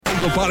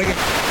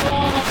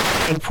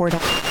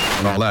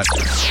and all that.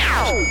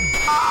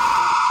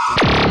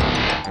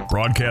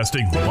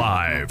 Broadcasting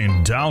live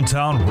in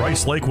downtown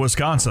Rice Lake,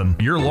 Wisconsin.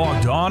 You're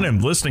logged on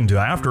and listening to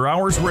After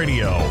Hours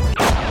Radio.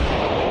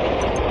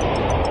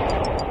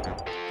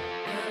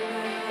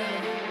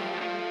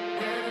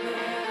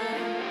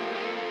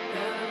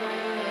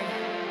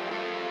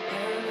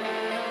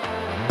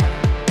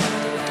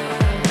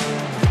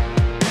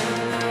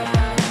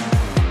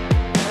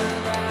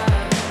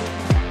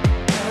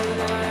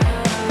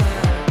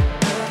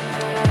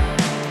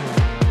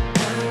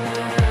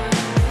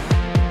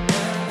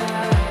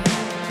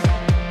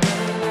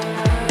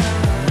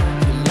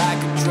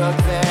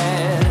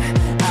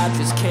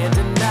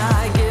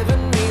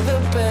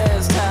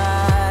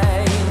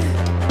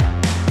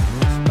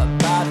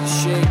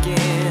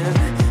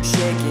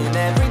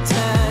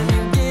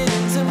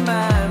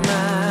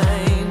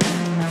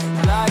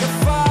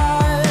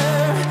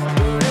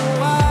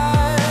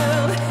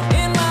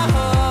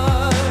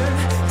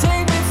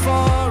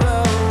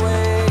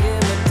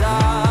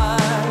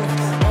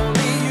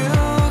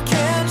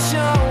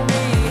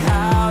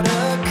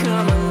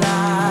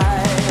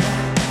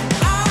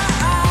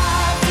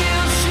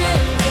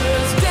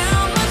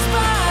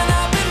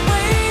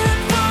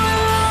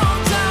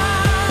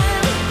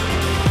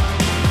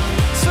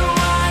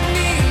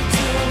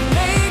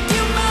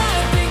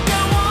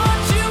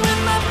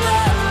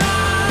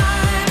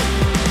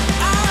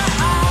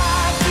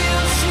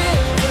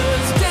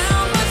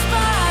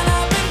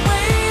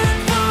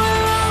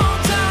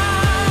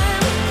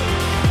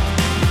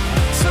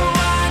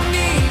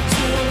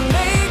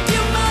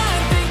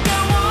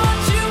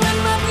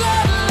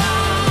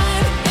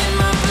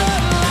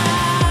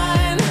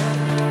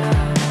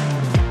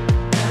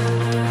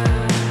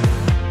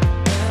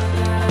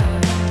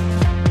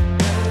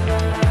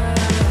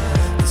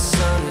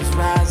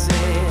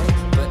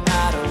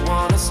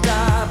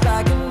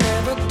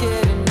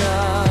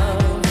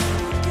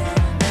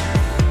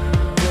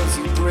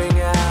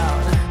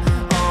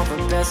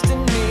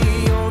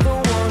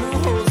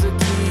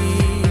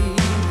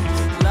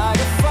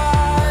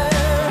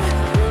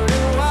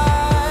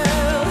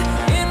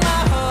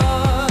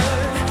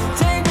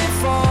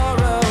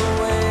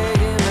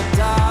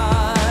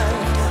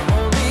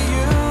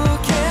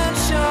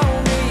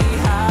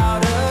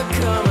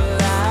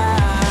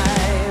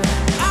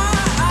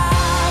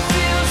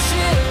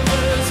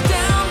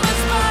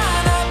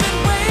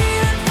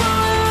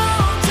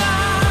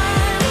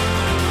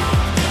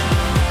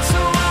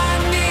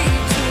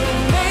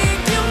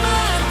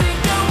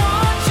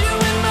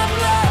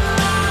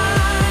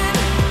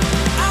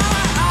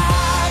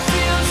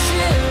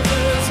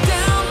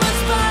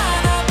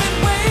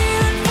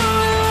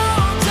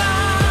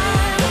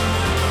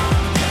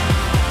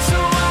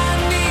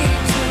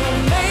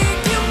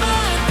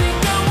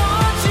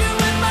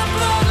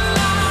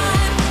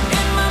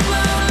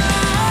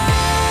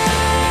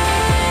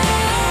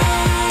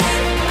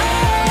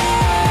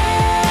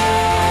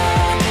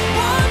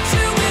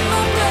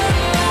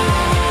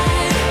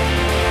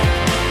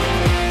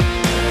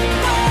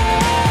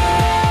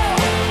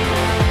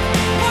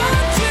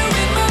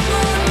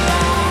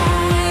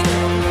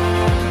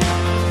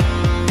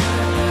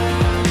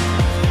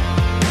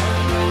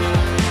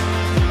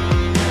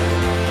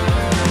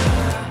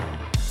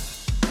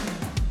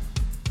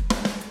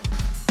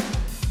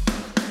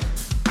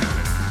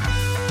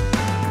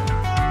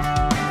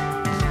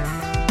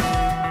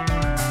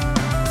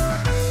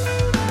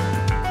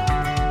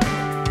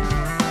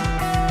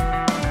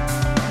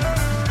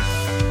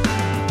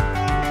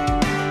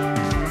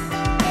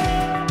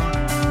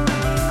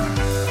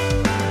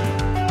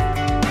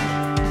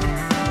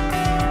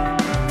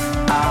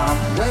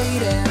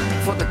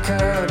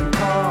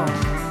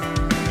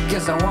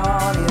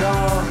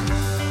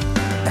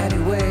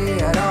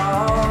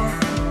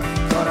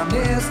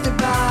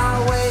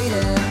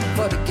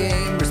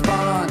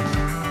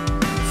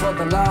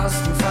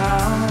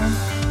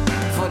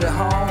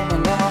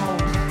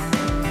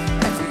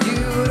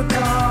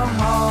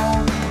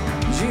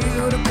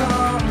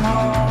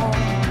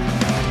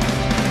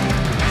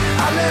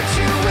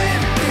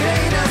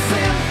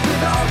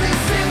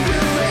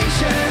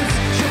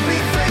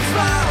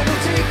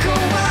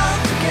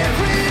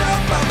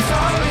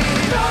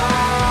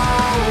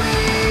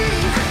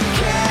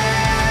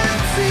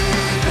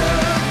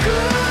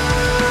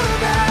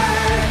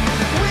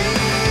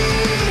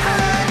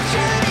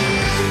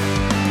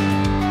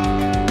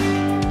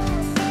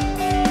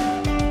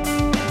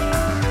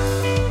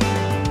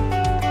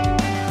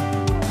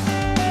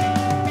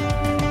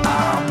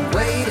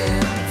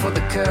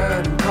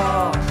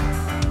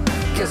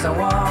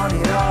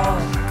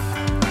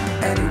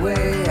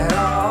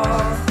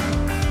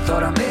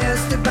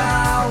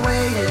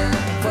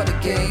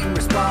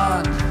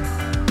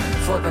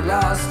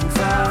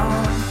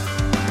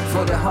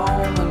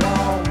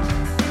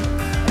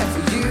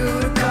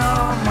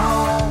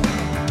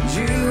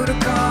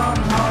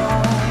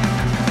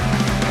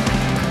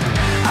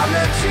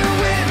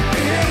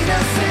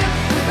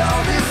 With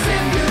all these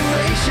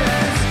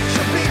simulations,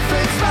 she'll be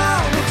fixed,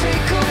 smile will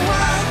take a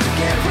while to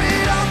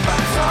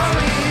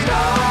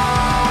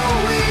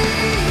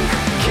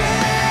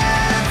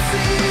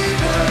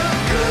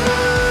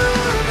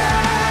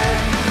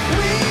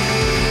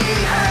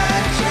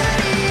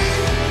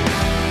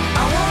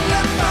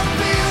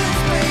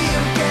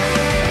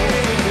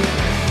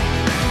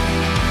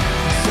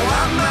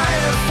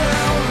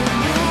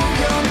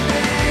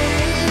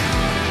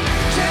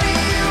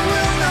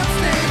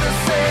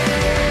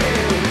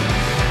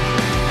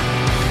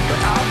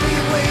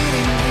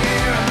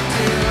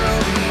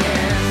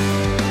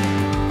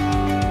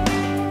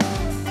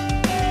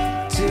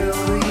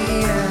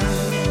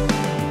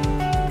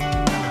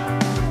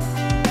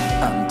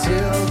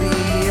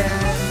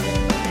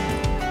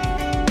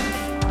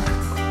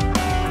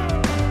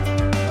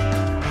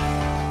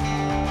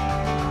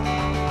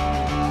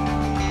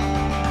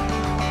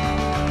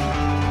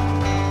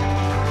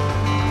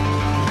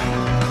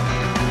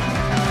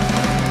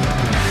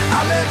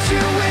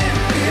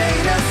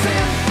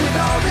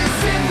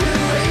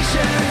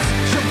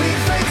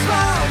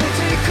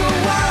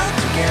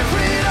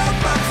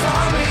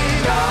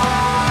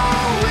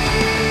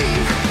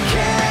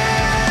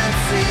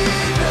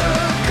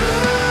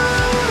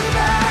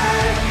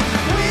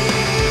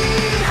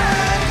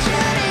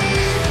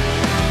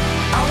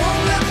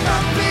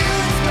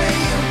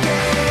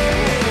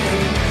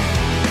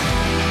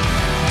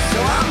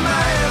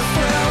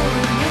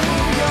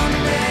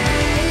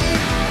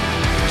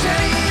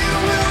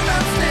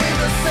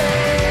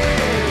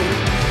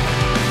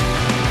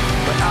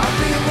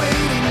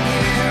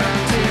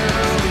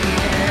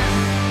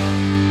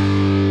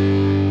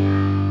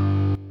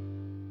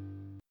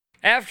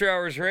After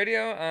Hours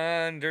Radio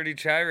on Dirty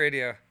Chai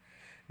Radio.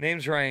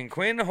 Name's Ryan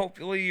Quinn.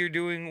 Hopefully you're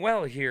doing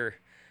well here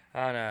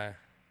on,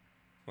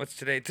 what's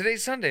today?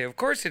 Today's Sunday. Of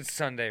course it's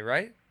Sunday,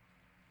 right?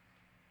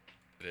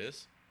 It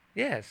is?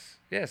 Yes,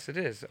 it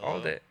is.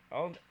 All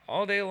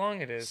day long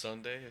it is.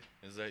 Sunday?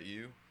 Is that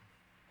you?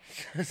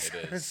 It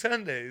is.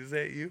 Sunday, is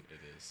that you?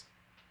 It is.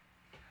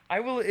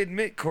 I will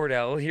admit,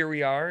 Cordell, here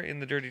we are in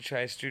the Dirty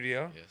Chai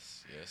studio.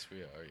 Yes,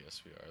 we are.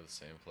 The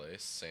same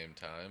place, same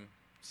time,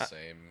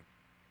 same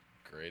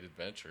great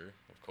adventure,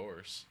 of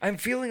course. I'm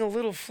feeling a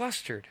little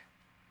flustered.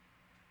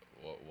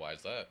 Why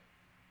is that?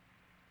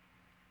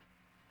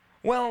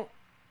 Well,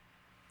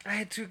 I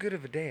had too good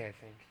of a day, I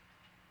think.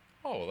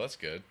 Oh, well, that's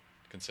good,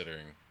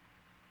 considering...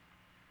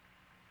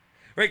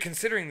 Right,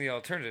 considering the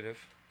alternative.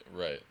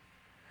 Right.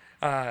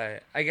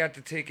 I got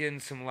to take in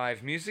some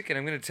live music, and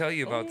I'm going to tell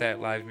you about that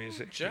live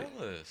music.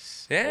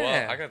 Jealous. Yeah.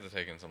 Well, I got to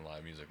take in some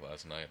live music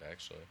last night,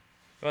 actually.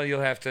 Well,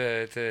 you'll have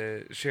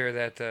to share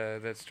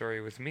that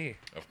story with me.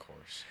 Of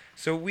course.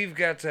 So we've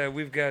got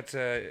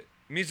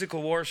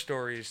musical war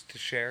stories to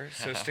share.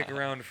 So stick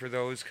around for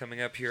those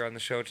coming up here on the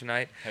show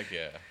tonight. Heck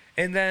yeah.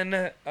 And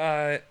then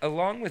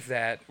along with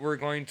that, we're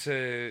going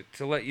to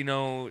let you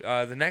know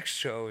the next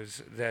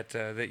shows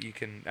that you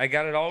can. I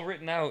got it all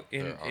written out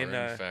There are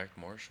in fact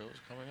more shows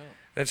coming up.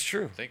 That's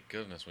true. Thank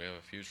goodness we have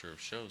a future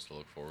of shows to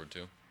look forward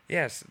to.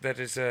 Yes, that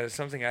is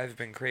something I've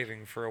been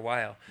craving for a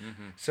while.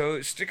 Mm-hmm.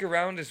 So stick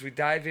around as we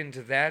dive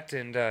into that,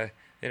 and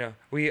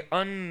we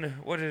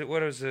what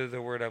is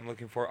the word I'm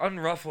looking for?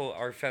 Unruffle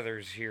our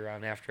feathers here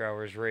on After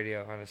Hours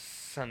Radio on a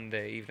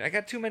Sunday evening. I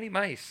got too many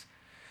mice.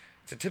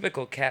 It's a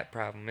typical cat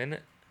problem, isn't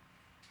it?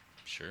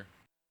 Sure.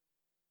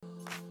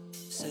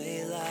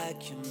 Say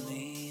like you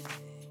mean,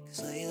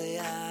 'cause lately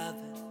I've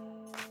been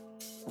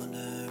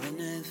wondering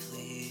if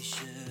we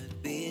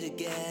should be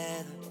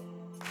together.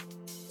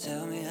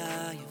 Tell me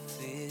how you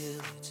feel,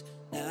 it's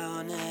now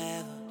or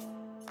never,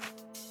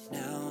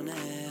 now or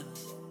never.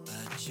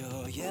 But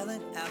you're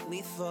yelling at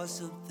me for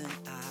something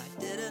I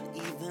didn't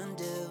even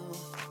do,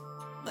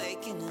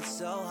 making it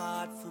so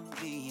hard for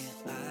me,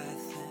 and I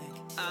think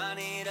I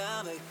need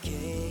a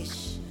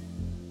vacation,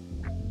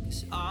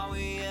 'cause all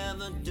we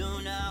ever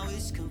do now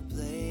is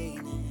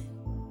complaining,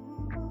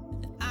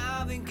 and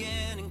I've been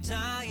getting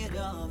tired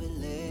of it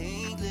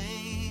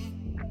lately.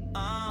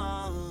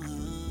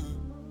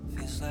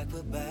 Feels like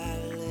we're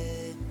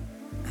battling,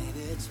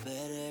 maybe it's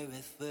better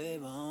if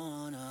we're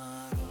on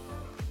our own.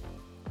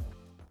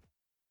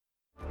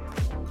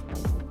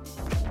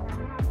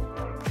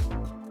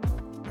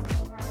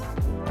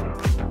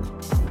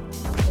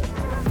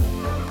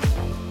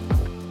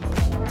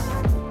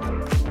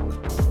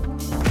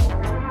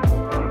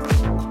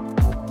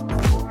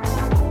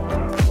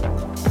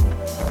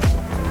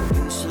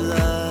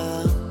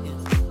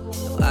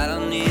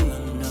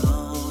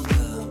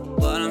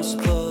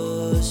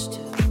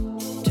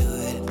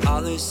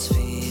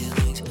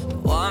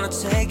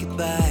 Take it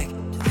back to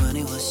when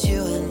it was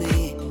you and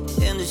me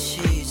in the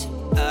sheets.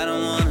 I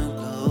don't wanna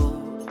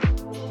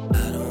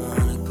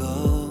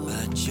go,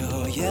 but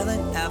you're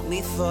yelling at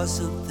me for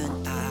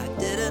something I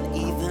didn't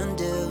even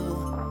do,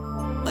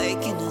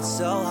 making it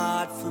so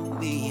hard for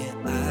me,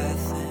 and I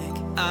think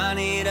I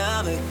need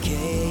a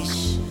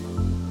vacation,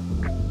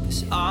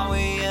 'cause all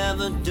we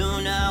ever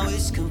do now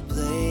is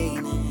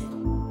complaining,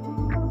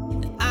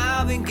 and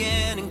I've been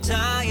getting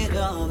tired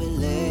of it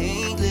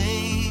lately.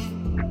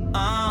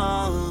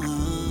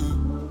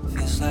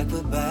 Feels like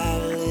we're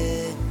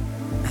battling,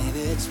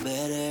 maybe it's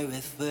better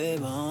if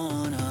we're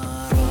on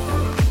our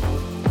own.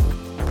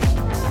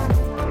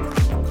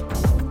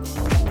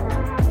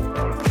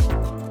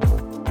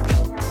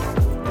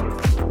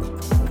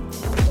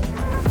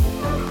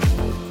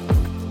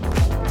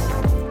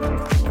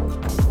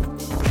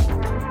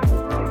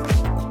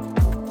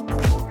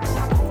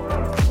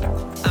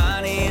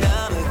 I need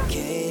a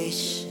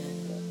vacation,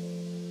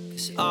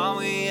 'cause all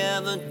we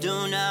ever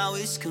do now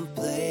is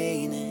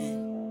complaining,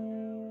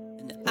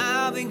 and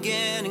I've been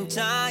getting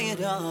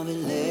tired of it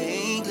lately.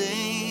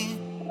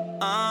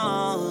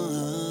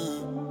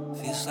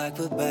 Feels like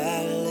we're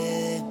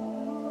battling,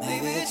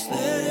 maybe it's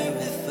better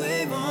if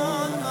we're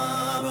on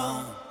our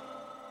own.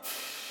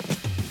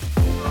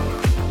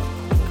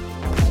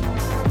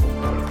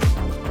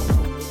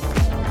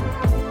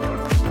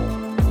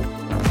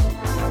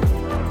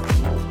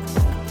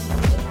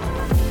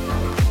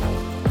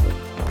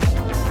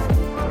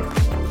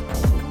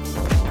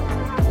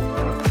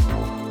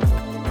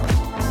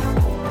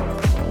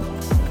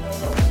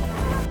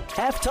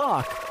 Half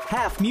talk,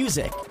 half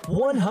music.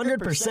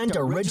 100%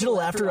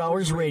 original After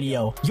Hours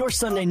Radio. Your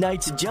Sunday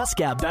nights just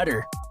got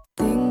better.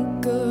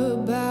 Think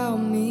about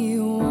me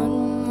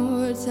one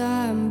more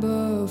time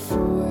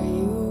before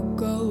you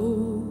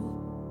go.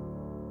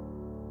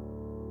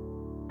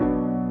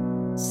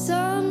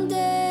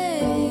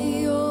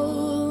 Someday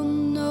you'll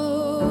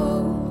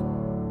know.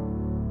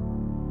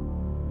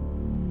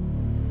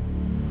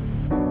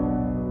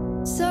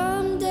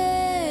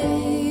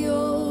 Someday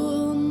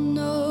you'll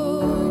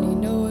know. And you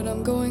know what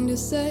I'm going to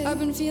say? I've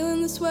been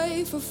feeling this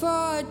way for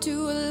far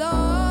too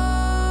long.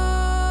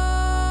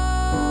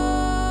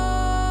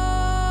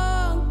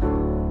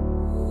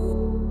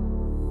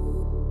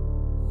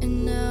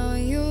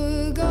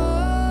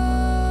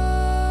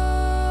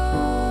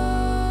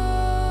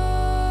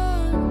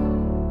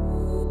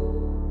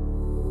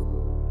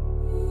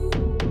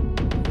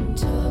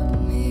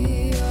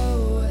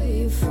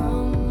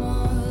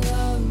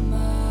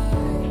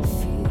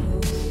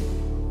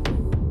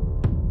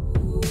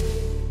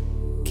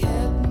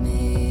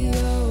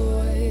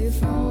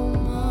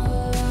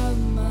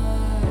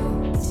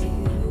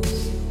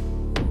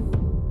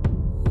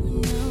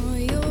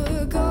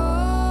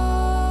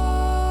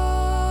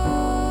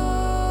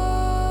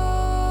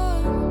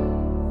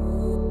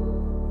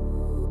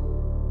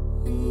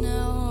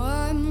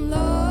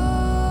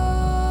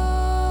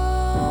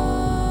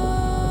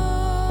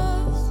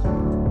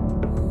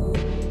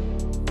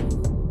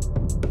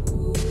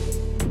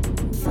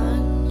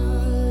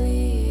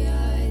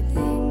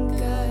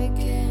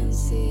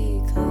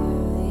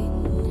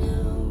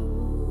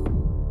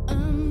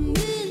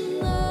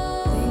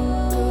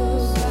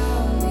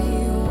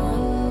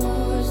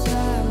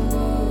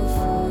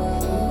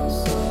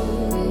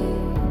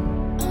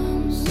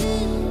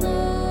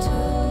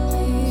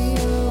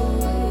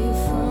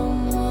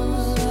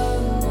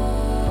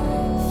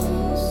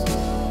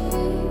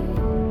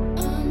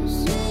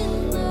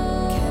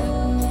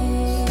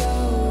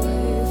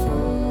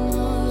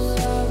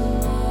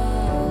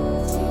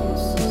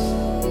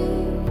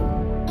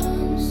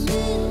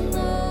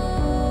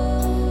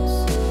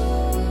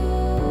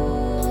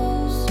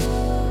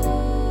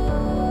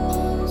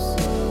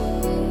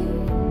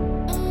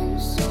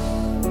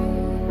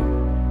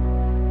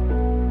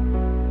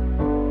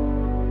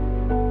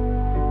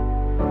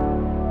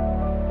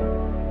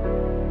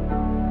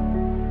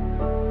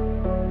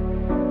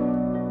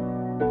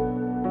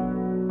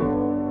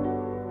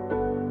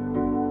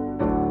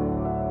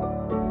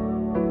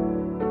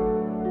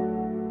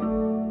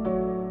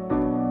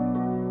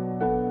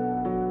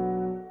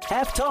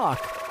 Half talk,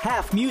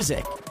 half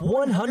music.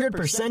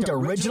 100%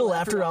 original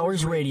After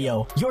Hours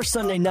Radio. Your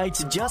Sunday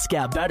nights just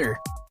got better.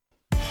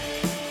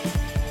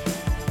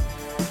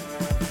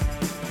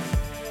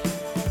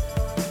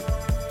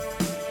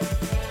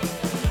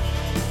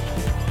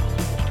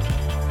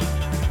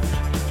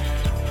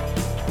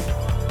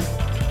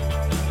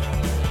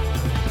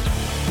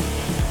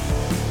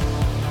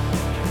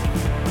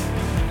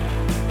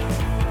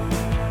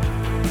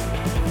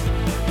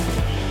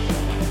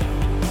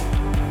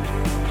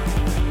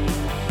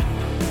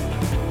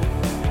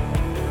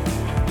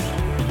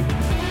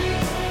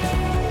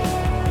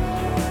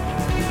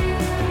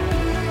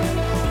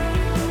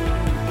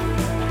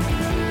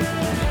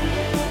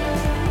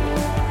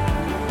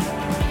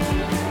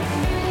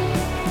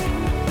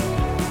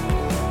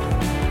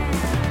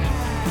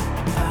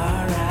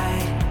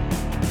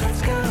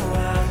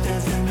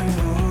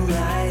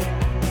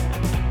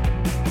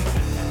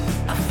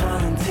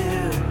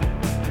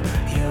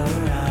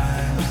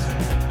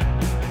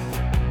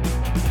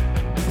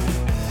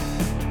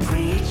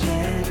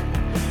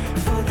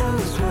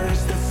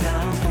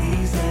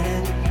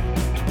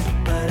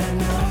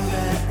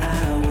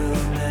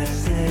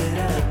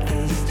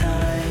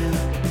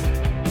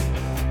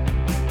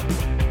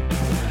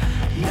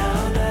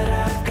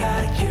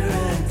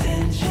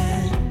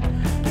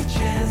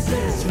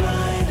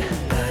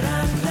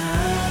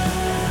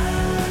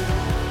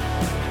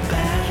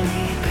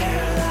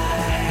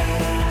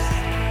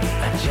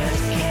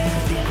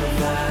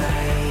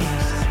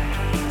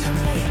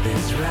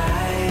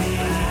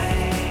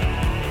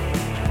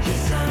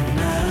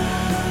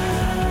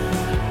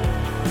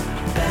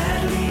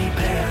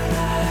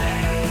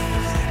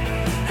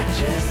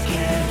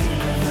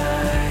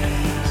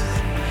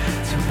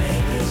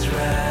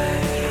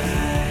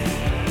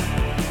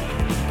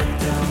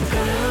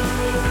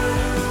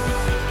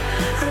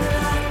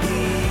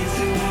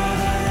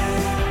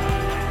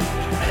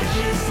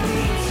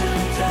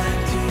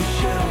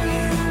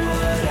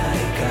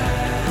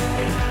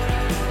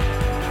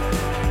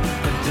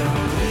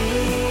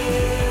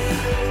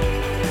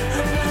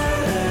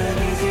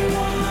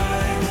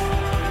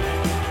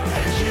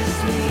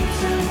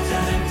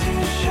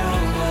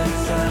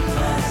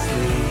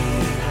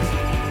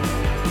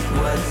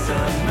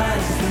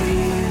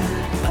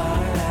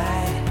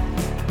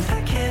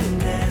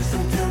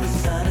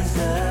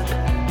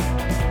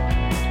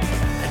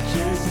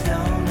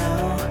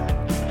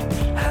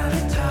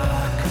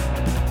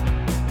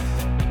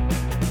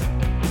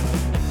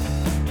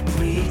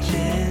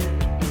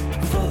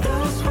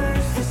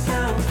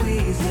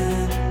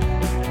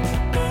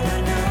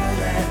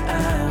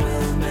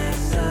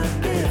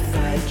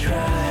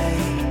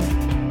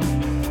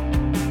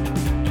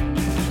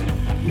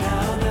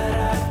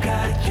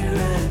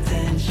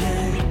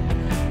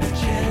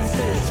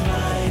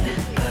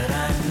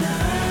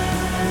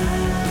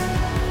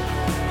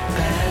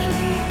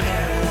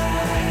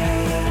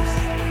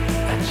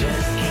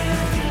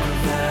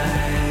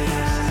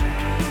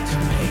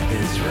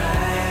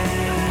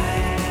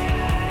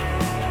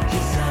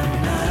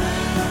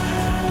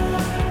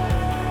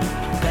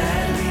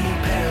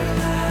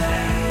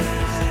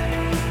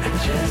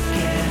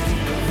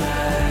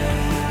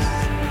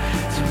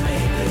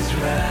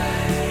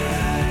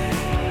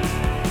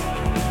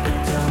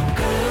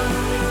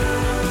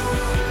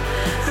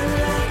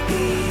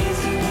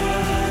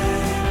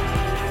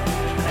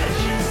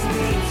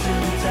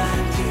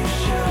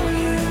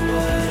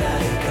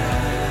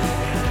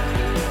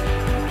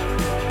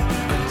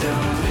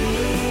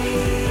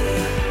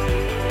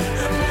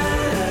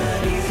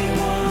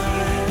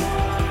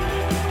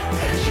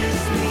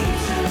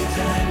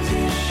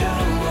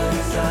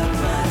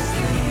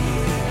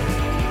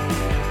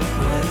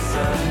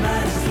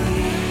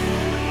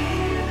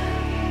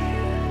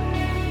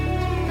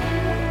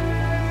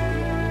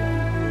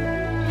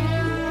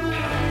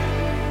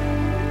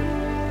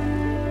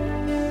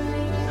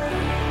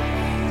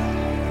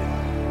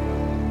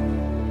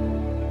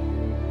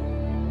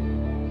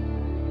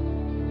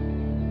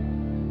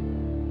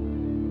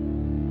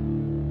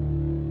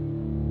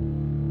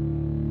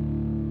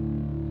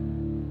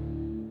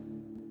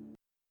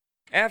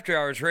 After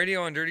Hours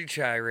Radio on Dirty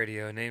Chai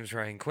Radio. Name's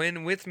Ryan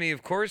Quinn. With me,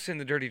 of course, in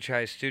the Dirty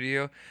Chai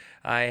studio,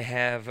 I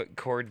have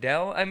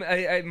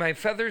Cordell. My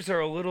feathers are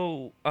a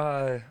little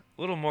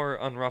more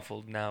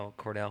unruffled now,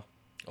 Cordell.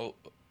 Oh,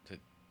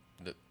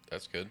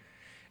 that's good.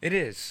 It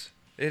is.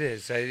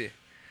 I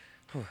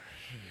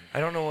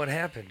don't know what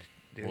happened,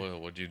 dude.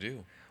 What'd you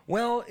do?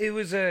 Well, it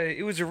was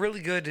a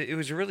really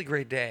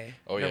great day.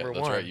 Oh yeah, number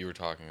that's one. right. You were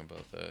talking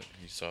about that.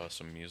 You saw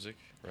some music,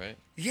 right?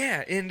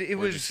 Yeah, and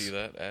Where'd you see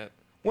that at?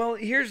 Well,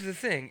 here's the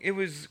thing. It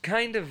was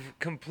kind of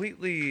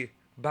completely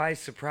by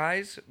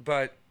surprise,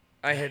 but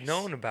I had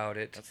known about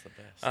it. That's the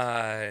best.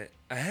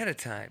 Ahead of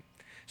time.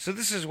 So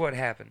this is what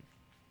happened.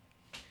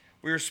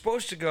 We were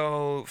supposed to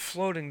go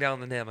floating down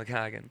the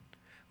Namakagon,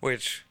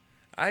 which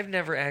I've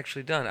never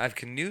actually done. I've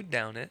canoed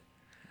down it,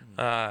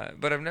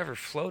 but I've never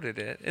floated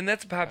it, and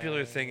that's a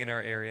popular thing in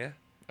our area.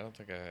 I don't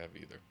think I have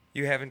either.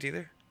 You haven't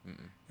either?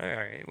 All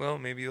right. Well,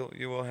 maybe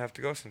you will have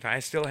to go sometime. I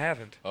still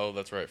haven't. Oh,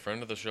 that's right.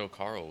 Friend of the show,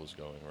 Carl, was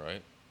going,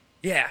 right?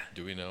 Yeah.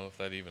 Do we know if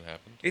that even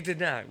happened? It did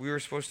not. We were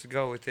supposed to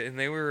go with it, and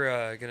they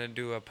were going to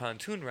do a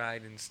pontoon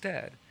ride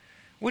instead,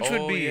 which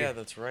would be... yeah,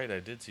 that's right. I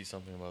did see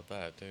something about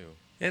that, too.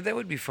 Yeah, that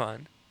would be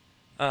fun.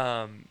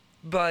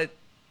 But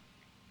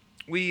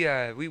we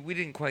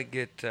didn't quite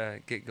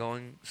get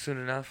going soon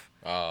enough.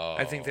 Oh.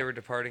 I think they were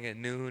departing at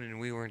noon, and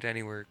we weren't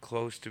anywhere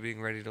close to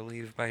being ready to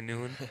leave by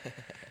noon.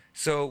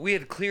 So we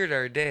had cleared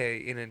our day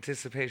in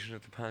anticipation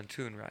of the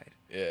pontoon ride.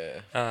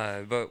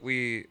 Yeah. But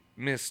we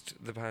missed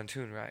the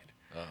pontoon ride.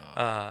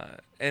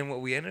 And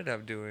what we ended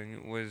up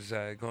doing was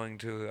going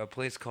to a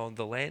place called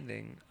The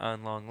Landing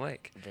on Long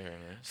Lake. Very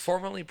nice.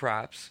 Formerly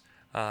Props.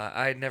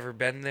 I had never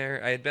been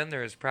there. I had been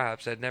there as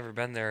Props. I'd never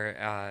been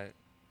there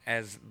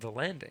as The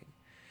Landing.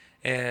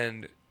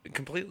 And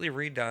completely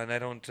redone. I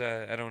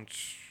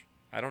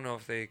don't know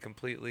if they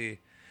completely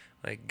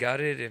like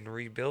gutted and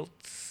rebuilt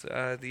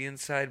the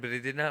inside, but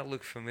it did not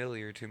look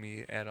familiar to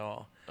me at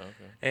all.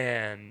 Okay.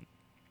 And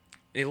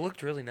it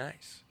looked really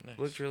nice.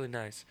 Looked really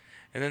nice.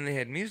 And then they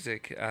had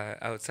music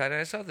outside.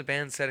 And I saw the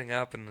band setting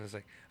up, and I was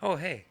like, "Oh,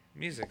 hey,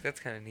 music! That's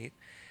kind of neat."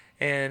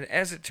 And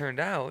as it turned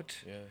out,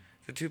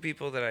 the two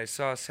people that I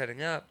saw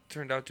setting up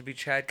turned out to be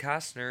Chad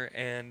Costner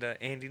and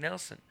Andy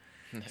Nelson.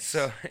 Nice.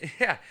 So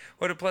yeah,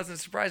 what a pleasant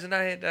surprise! And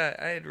I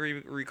had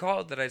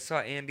recalled that I saw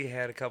Andy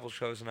had a couple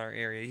shows in our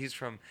area. He's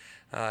from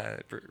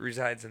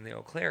resides in the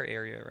Eau Claire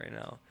area right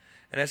now,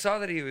 and I saw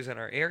that he was in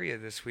our area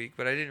this week,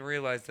 but I didn't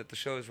realize that the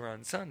shows were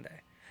on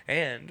Sunday,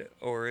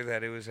 or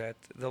that it was at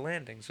The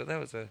Landing. So that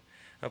was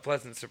a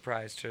pleasant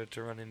surprise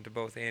to run into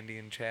both Andy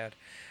and Chad.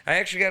 I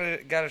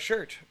actually got a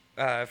shirt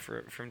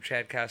from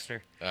Chad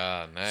Costner.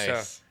 Ah,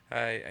 nice. So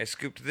I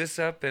scooped this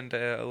up and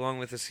along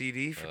with a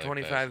CD for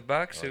 $25. I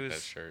like It was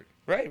that shirt.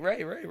 Right.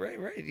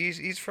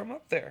 He's from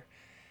up there,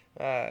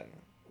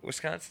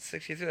 Wisconsin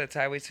 63. That's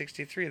Highway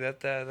 63.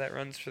 That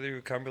runs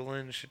through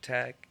Cumberland,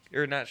 Chautauqua,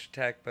 or not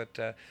Chautauqua,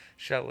 but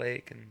Shell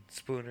Lake and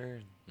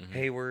Spooner and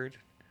Hayward.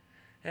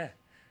 Yeah,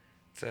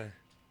 it's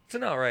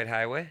an all right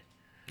highway.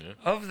 Yeah.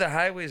 Of the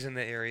highways in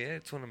the area,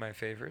 it's one of my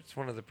favorites.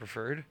 One of the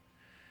preferred.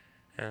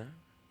 Yeah.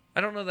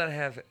 I don't know that I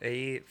have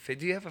a.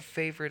 Do you have a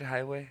favorite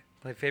highway?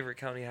 Like favorite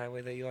county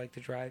highway that you like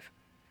to drive?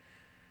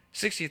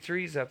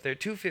 63 is up there.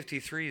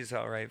 253 is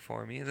all right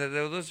for me.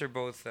 Those are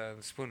both the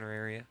Spooner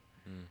area.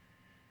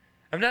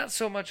 I'm not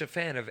so much a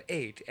fan of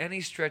 8. Any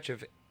stretch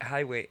of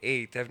Highway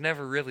 8, I've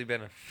never really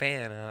been a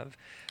fan of.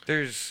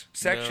 There's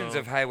sections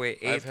of Highway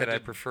 8 that I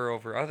prefer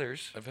over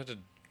others. I've had to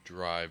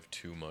drive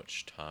too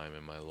much time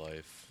in my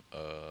life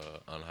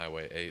on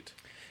Highway 8.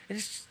 And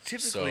it's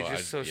typically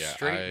so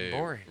straight and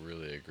boring. I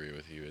really agree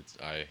with you.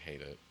 I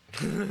hate it.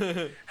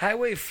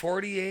 Highway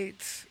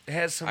 48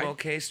 has some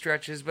okay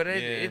stretches, but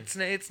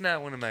it's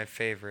not one of my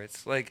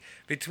favorites. Like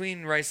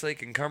between Rice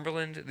Lake and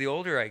Cumberland, the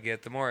older I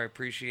get, the more I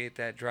appreciate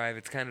that drive.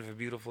 It's kind of a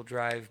beautiful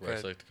drive.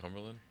 Rice Lake to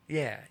Cumberland?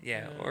 Yeah,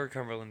 or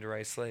Cumberland to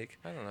Rice Lake.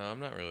 I don't know. I'm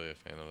not really a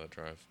fan of that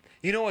drive.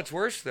 You know what's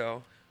worse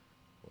though?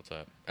 What's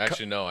that?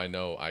 Actually, no.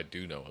 I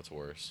do know what's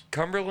worse.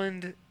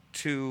 Cumberland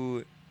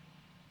to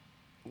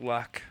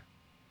Luck,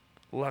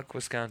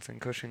 Wisconsin,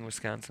 Cushing,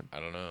 Wisconsin. I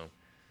don't know,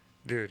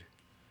 dude.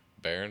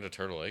 Barron to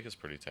Turtle Lake is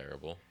pretty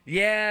terrible.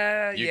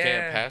 Yeah, You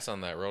can't pass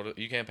on that road.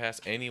 You can't pass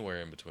anywhere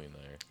in between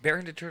there.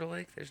 Barron to Turtle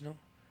Lake, there's no...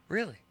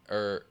 Really?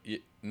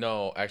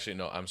 No, actually,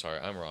 no, I'm sorry.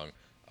 I'm wrong.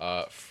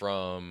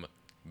 From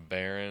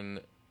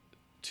Barron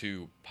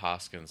to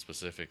Poskin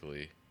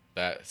specifically,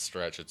 that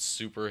stretch, it's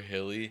super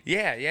hilly.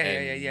 Yeah.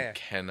 You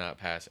cannot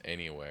pass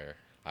anywhere.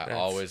 I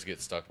always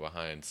get stuck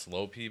behind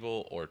slow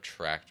people or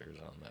tractors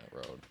on that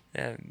road.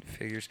 Yeah,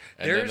 figures.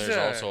 And then there's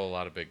also a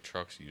lot of big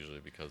trucks usually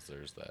because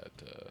there's that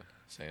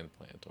sand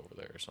plant over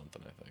there or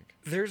something, I think.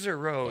 There's a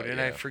road, and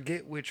I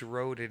forget which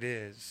road it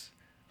is.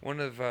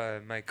 One of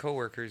my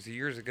coworkers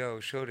years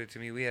ago showed it to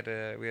me. We had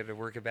to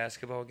work a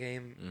basketball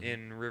game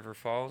in River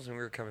Falls, and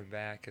we were coming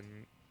back,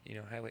 and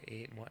Highway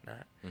 8 and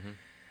whatnot.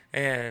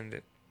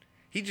 And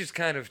he just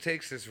kind of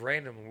takes this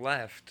random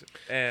left,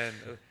 and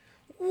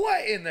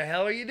what in the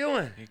hell are you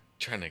doing? You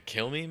trying to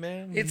kill me,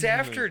 man? It's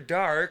after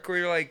dark, or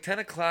you're like 10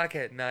 o'clock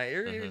at night.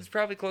 Or it's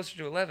probably closer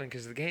to 11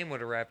 because the game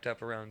would have wrapped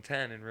up around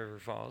 10 in River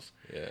Falls.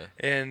 Yeah.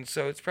 And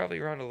so it's probably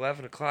around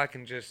 11 o'clock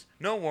and just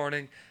no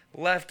warning,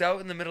 left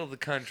out in the middle of the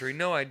country,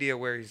 no idea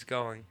where he's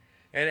going.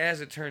 And as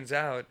it turns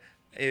out,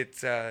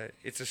 it's a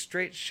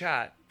straight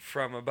shot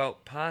from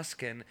about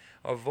Poskin,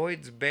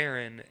 avoids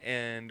Barron,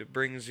 and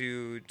brings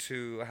you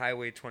to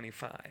Highway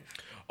 25.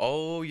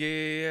 Oh,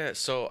 yeah.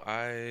 So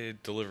I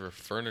deliver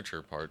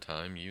furniture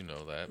part-time. You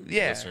know that.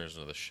 Yeah. Listeners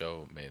of the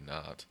show may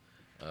not.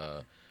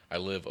 I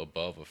live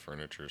above a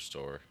furniture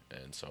store,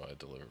 and so I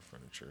deliver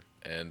furniture.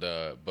 And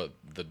but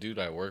the dude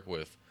I work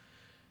with,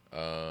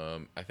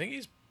 I think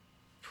he's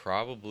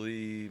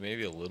probably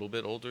maybe a little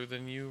bit older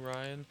than you,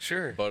 Ryan.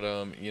 Sure. But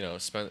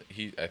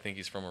I think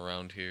he's from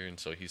around here, and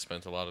so he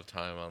spent a lot of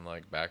time on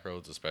like back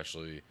roads,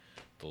 especially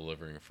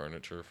delivering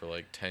furniture for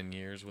like 10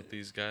 years with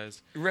these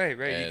guys. Right.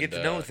 And, you get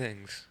to know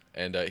things.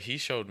 And he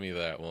showed me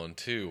that one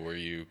too, where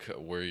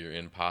you're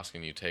in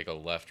Poskin, you take a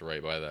left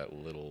right by that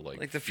little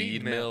like the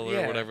feed mill or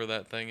yeah. whatever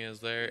that thing is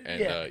there,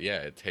 and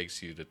it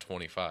takes you to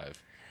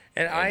 25.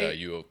 And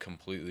you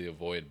completely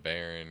avoid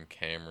Barron,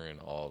 Cameron,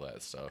 all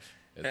that stuff.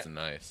 It's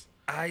nice.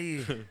 That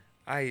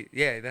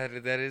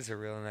is a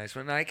really nice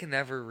one. I can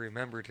never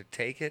remember to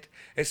take it,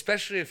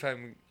 especially if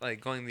I'm like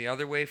going the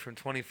other way from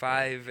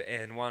 25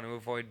 and want to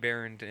avoid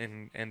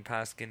Barron and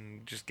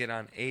Poskin, just get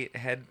on 8,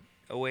 head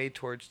away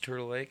towards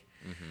Turtle Lake.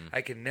 Mm-hmm. I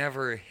can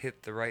never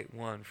hit the right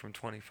one from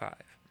 25.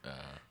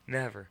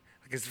 Never.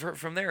 Because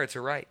from there it's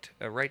a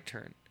right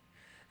turn.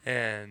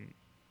 And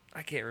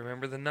I can't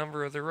remember the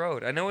number of the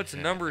road. I know it's a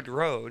numbered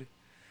road,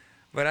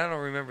 but I don't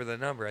remember the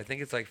number. I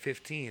think it's like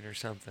 15 or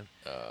something.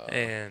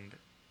 And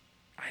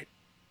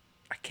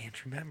I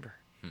can't remember.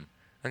 I'm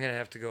going to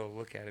have to go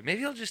look at it.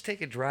 Maybe I'll just take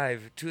a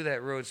drive to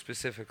that road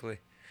specifically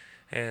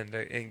and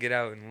get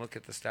out and look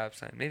at the stop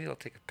sign. Maybe I'll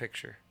take a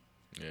picture.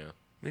 Yeah.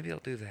 Maybe I'll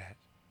do that.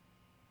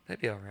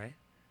 That'd be all right.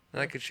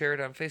 And I could share it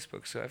on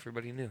Facebook so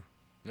everybody knew.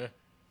 Yeah.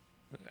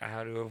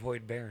 How to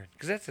avoid Barron.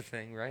 Because that's a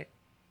thing, right?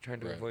 Trying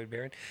to avoid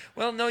Barron.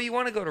 Well, no, you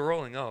want to go to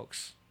Rolling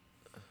Oaks.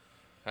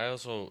 They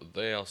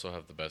also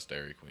have the best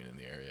Dairy Queen in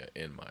the area,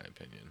 in my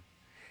opinion.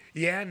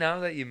 Yeah, now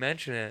that you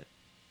mention it,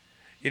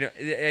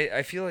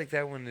 I feel like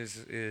that one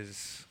is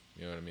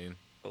you know what I mean?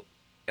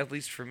 At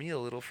least for me, a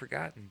little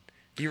forgotten.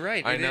 You're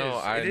right. I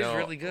know. It is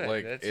really good.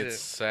 Like it's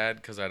sad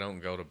because I don't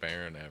go to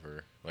Barron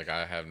ever. Like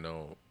I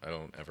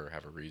don't ever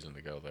have a reason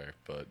to go there,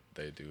 but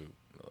they do.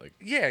 Like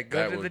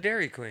go to the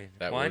Dairy Queen.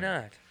 Why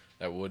not?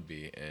 That would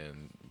be,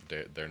 and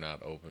they're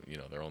not open.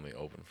 They're only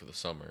open for the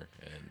summer,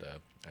 and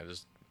I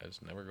just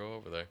never go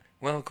over there.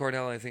 Well,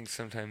 Cordell, I think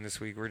sometime this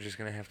week we're just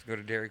gonna have to go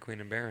to Dairy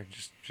Queen and Barron.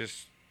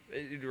 Just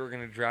we're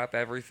gonna drop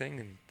everything,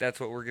 and that's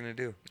what we're gonna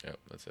do. Yep,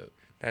 that's it.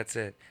 That's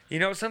it.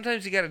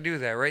 Sometimes you got to do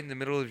that right in the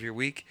middle of your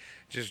week.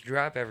 Just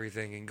drop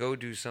everything and go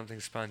do something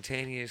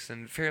spontaneous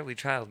and fairly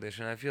childish.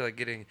 And I feel like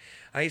getting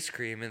ice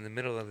cream in the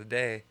middle of the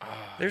day.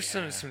 There's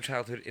some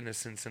childhood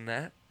innocence in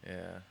that.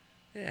 Yeah.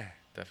 Yeah.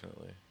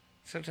 Definitely.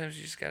 Sometimes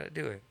you just got to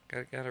do it.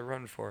 Got to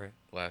run for it.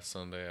 Last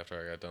Sunday after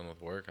I got done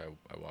with work,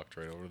 I walked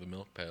right over to the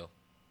milk pail.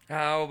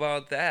 How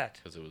about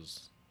that? Because it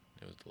was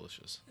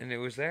delicious. And it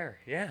was there.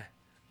 Yeah.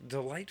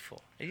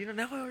 Delightful. And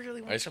now I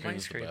really want some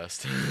ice cream. The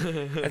best.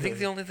 I think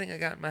the only thing I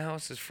got in my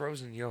house is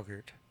frozen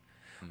yogurt,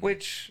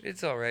 which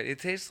it's all right. It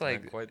tastes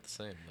like not quite the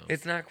same though.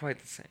 It's not quite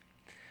the same,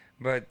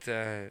 but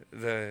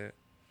the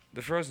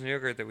frozen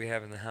yogurt that we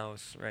have in the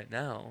house right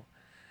now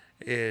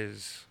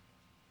is,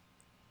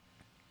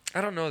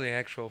 I don't know the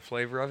actual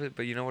flavor of it,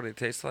 but you know what it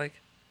tastes like?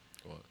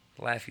 What?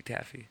 Laffy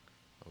Taffy.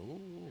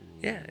 Ooh.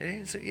 Yeah,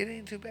 it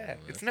ain't too bad.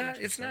 It's not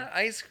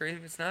ice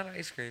cream. It's not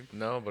ice cream.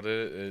 No, but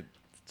it's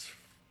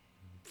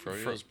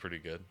Froyo's pretty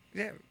good.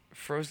 Yeah,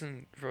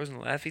 frozen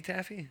Laffy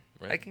Taffy.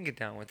 Right. I can get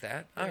down with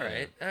that. All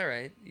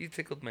right. You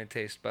tickled my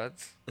taste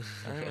buds.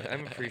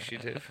 I'm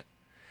appreciative.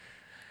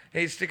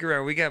 Hey, stick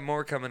around. We got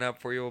more coming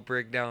up for you. We'll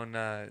break down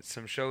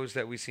some shows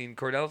that we've seen.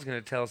 Cordell's going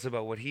to tell us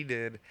about what he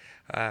did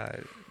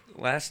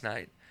last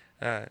night.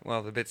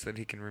 The bits that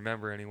he can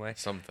remember anyway.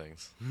 Some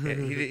things. Yeah,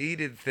 he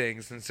did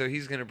things, and so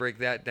he's going to break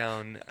that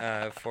down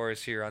for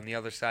us here on the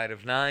other side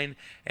of 9.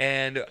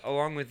 And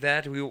along with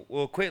that,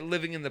 we'll quit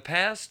living in the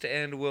past,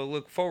 and we'll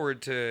look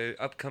forward to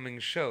upcoming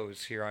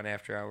shows here on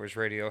After Hours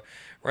Radio.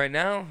 Right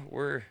now,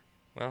 we're,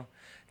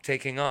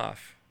 taking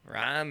off.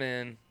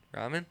 Ramen.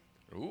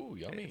 Ooh,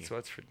 yummy. So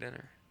what's for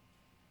dinner?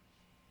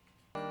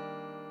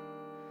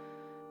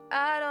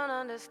 I don't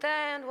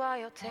understand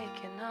why you're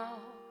taking off.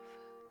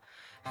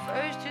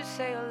 First you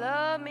say you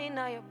love me,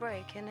 now you're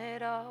breaking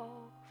it off.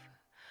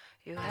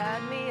 You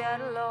had me at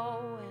a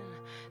low and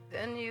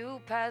then you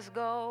passed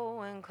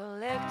go and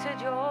collected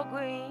your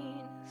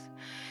greens.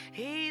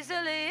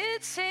 Easily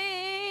it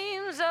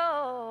seems,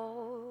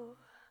 oh.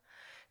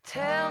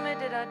 Tell me,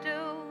 did I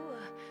do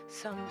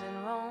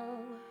something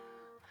wrong?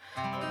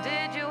 Or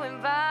did you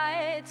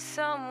invite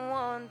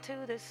someone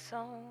to this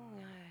song?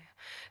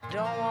 I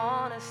don't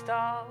want to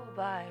start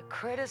by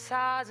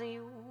criticizing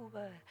you,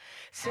 but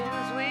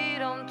since we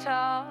don't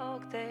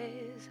talk,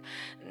 there's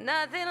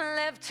nothing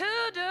left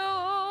to do.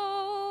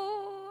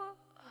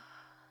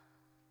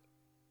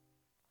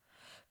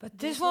 But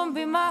this won't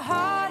be my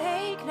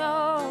heartache,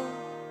 no.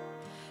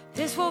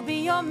 This will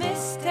be your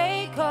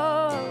mistake,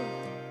 oh.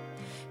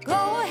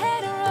 Go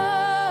ahead and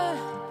run.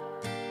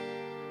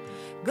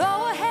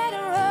 Go ahead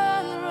and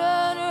run,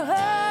 run,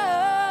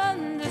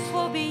 run. This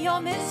will be your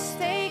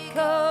mistake,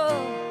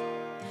 oh.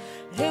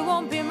 It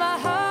won't be my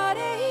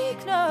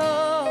heartache,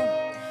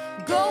 no.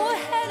 Go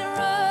ahead and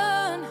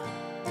run.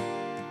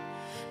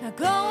 Now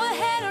go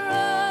ahead and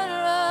run,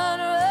 run,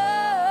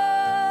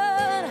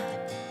 run.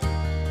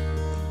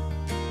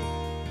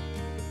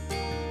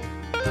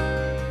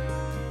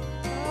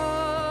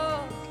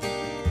 Oh,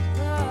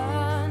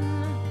 run.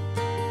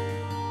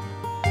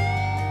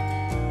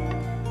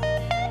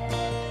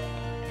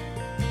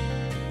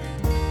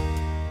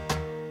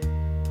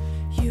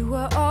 You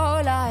were all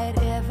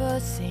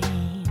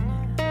seen.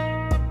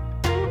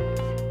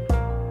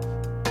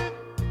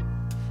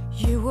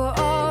 You were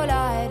all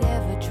I'd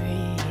ever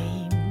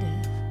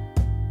dreamed.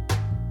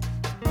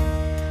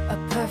 A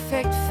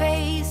perfect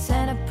face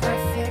and a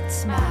perfect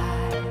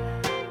smile.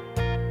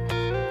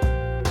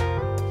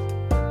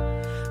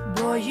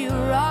 Boy, you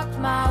rocked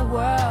my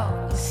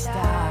world with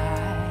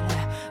style,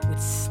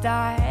 with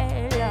style.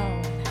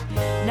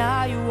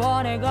 Now you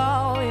wanna go,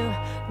 you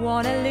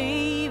wanna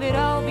leave it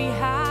all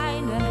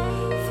behind and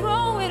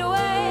throw it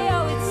away.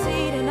 Oh, it's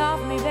eating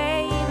off me,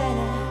 baby.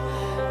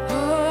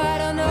 Oh, I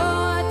don't know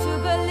what to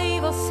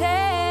believe or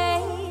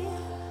say,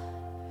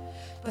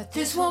 but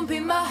this won't be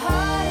my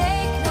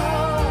heartache, no.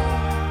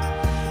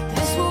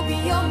 This will be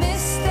your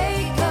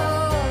mistake,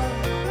 oh.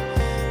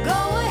 Go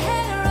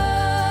ahead and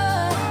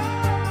run.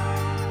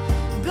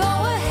 Go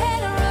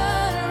ahead and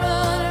run,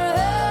 run,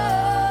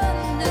 run.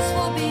 This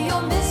will be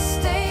your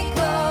mistake,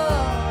 oh.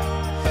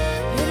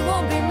 It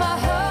won't be my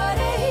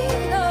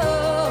heartache, no.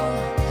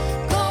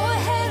 Go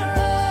ahead and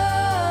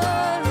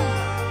run.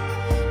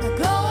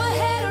 Go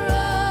ahead and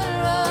run,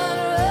 run,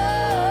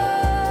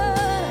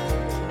 run.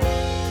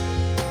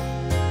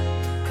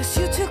 'Cause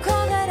you took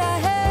all that I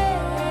had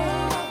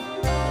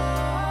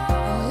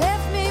and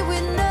left me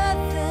with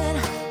nothing,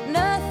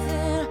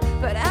 nothing.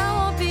 But I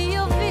won't be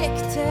your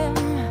victim.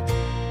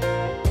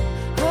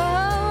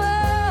 Oh,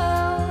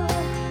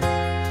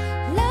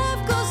 love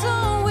goes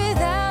on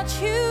without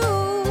you.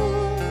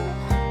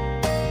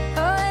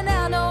 Oh, and I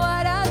know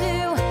what I do.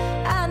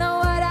 I know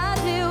what I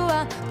do.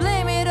 I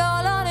blame it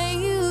all on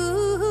you.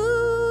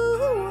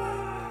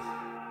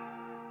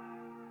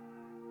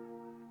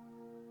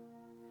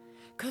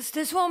 'Cause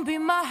this won't be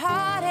my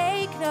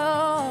heartache,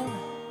 no.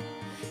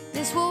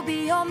 This will be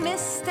your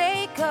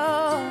mistake,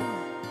 oh.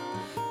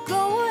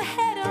 Go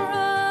ahead and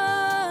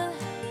run.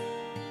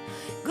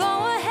 Go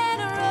ahead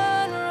and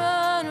run,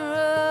 run,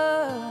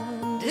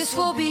 run. This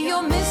will be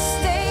your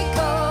mistake,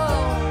 oh.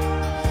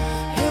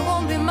 It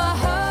won't be my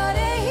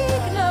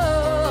heartache, no.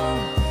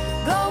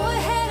 Go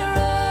ahead and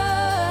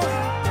run.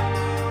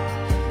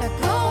 Now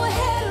go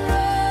ahead and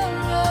run,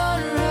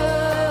 run,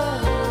 run.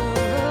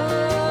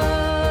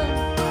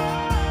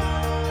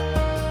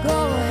 Go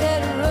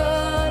ahead and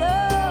run,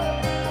 oh.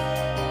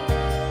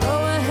 Go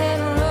ahead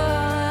and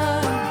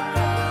run.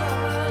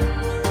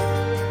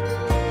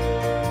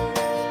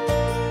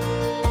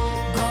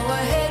 Go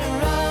ahead and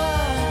run.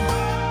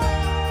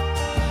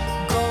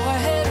 Go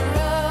ahead and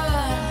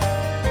run.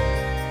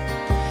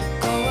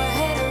 Go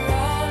ahead and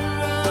run,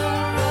 run,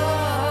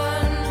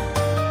 run.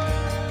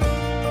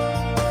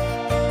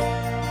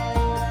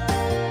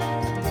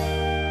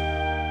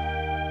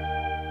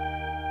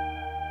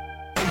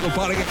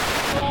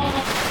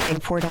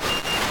 Import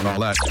and all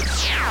that.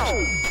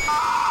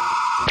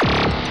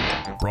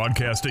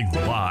 Broadcasting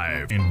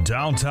live in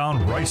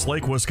downtown Rice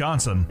Lake,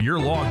 Wisconsin. You're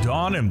logged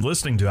on and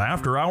listening to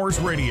After Hours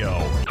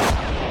Radio.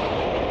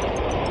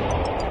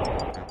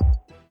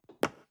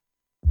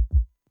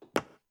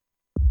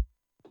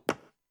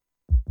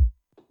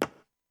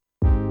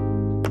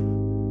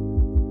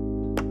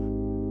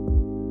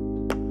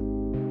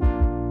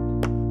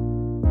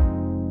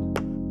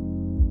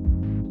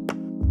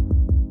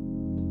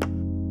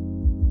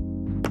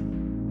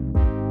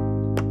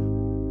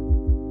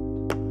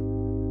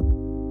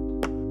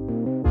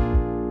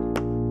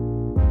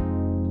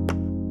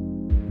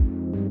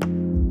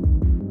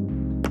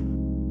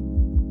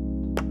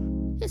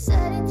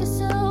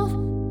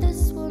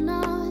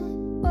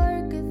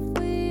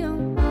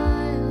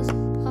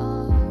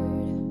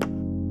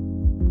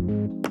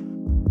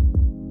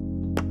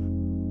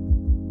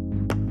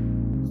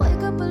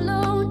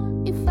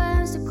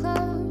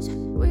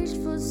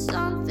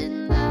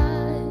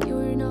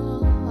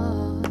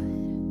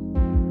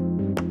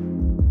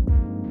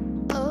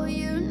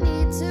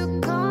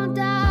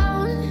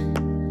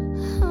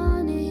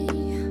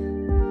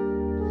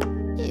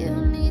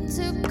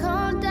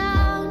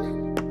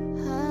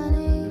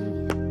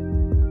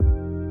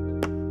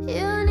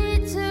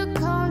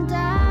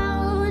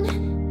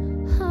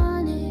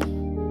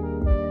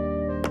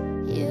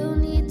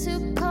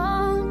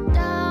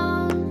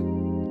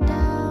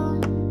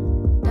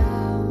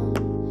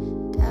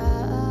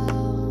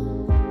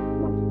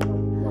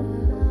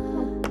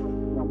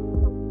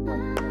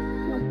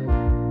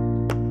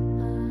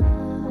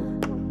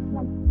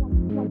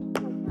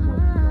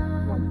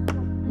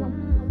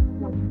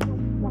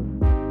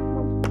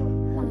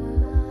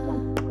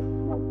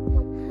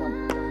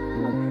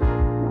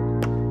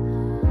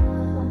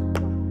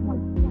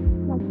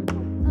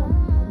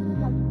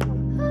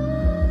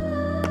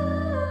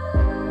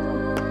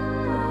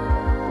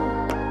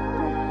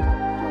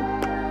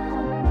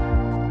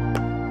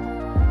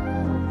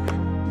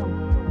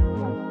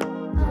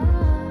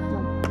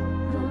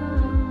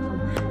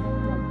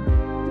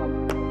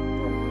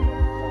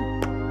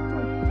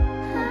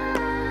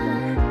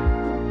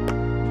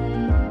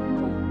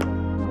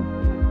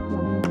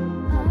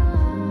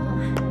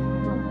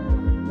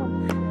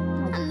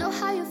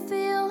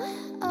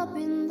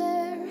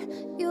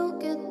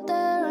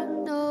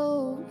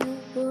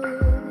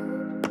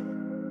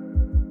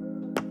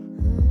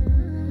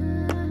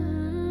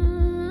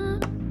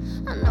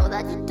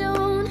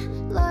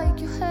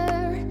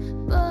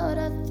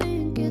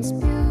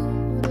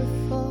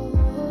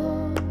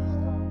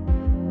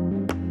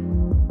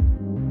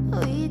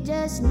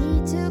 just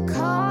need to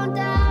calm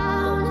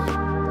down,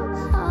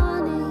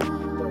 honey.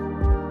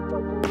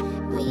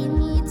 We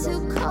need to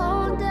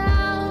calm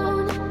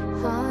down,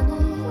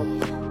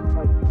 honey.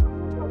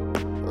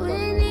 We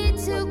need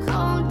to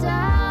calm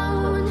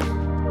down,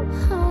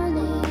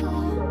 honey.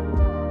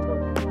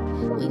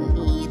 We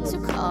need to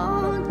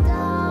calm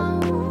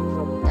down,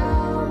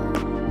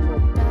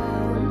 down,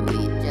 down.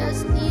 We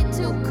just need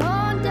to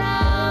calm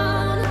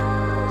down,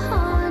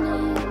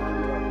 honey.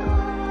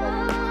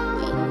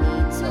 We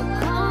need to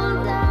calm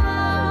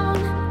down,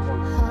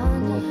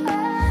 honey.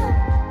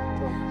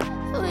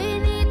 We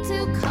need to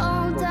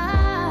calm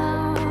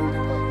down,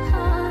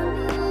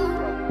 honey.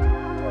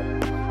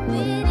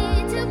 We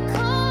need to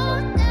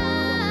calm down.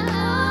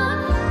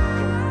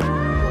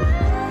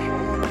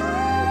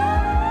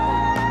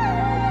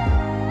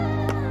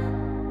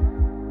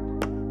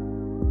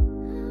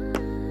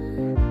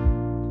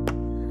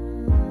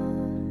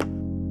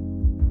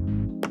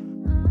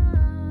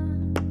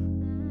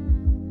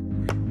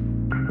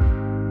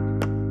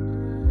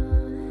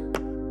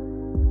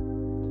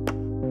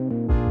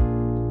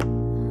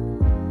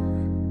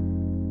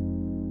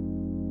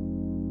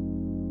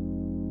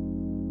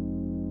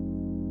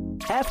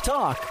 Half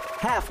talk,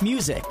 half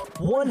music.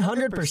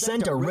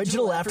 100%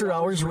 original After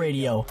Hours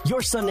Radio.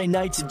 Your Sunday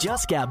nights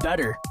just got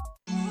better.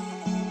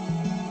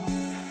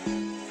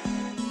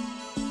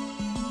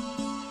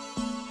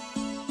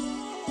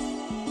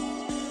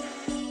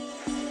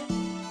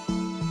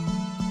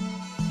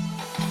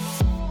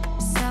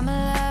 Summer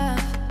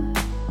love.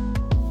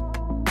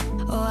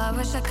 Oh, I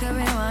wish I could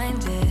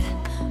rewind it.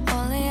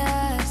 Only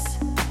us.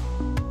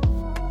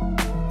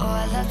 Oh,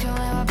 I left you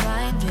when we were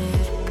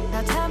blinded.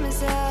 Now time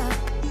is up.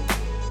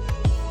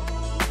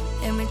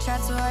 And we tried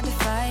so hard to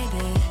fight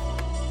it,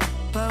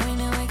 but we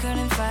knew we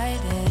couldn't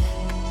fight it.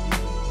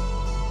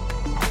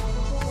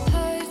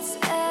 Hurts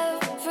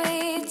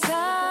every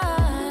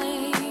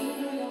time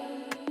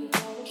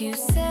you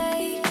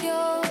say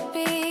you'll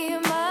be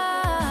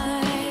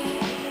mine.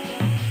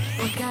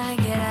 We're gonna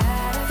get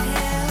out of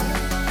here.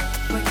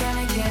 We're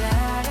gonna get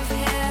out of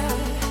here.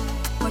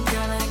 We're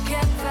gonna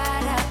get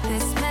right out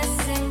this mess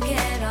and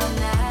get on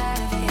out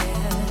of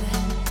here.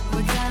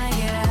 We're gonna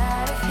get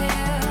out of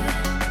here.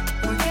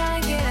 We're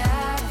gonna get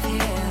out of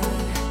here.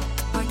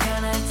 We're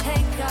gonna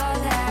take all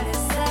that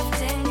is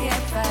left and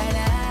get right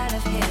out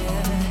of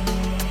here.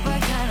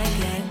 We're gonna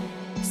get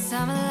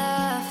some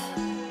love.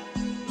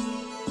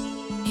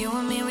 You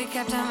and me, we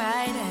kept on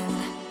riding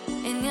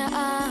in your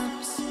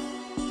arms.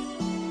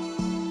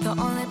 The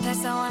only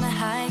place I wanna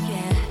hide,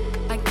 yeah.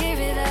 I give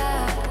it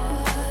up.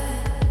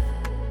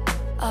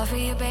 All for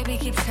you, baby,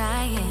 keep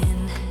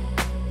trying.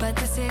 But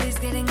the city's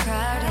getting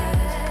crowded.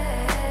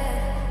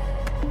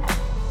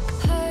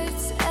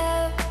 Hurts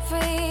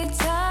every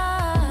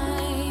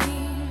time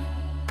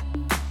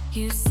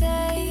you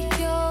say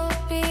you'll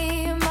be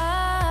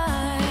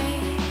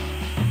mine.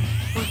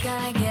 We're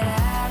gonna get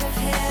out of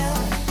here.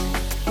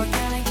 We're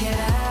gonna get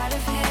out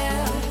of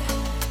here.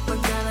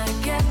 We're gonna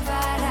get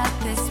right out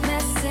this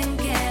mess and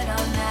get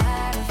on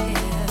out of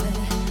here.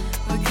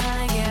 We're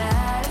gonna get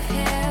out of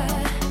here.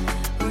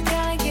 We're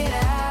gonna get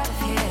out of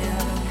here.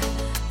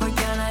 We're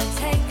gonna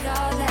take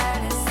all that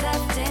is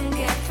left and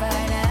get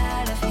right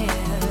out of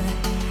here.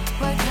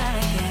 We're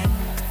gonna get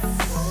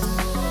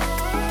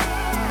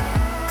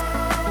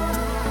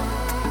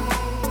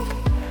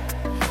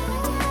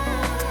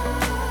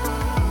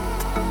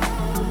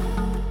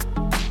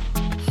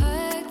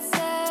hurts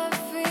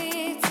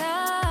every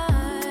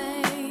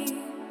time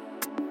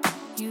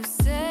you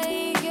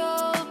say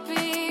you'll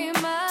be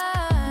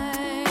mine.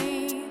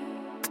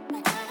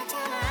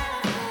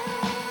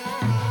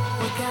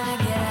 We're gonna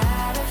get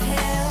out of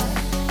here.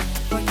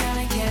 We're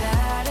gonna get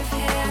out of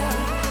here.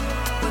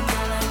 We're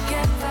gonna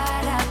get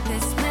right out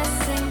this mess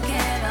and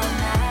get on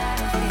out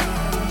of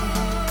here.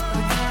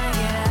 We're gonna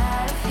get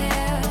out of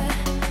here.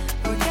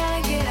 We're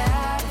gonna get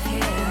out of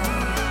here.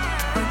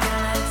 We're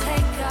gonna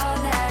take all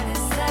that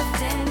is left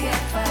and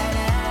get right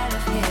out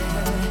of here.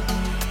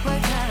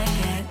 We're gonna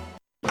get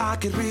I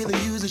could really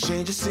use a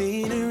change of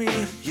scenery.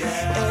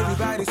 Yeah.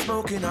 Everybody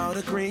smoking all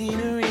the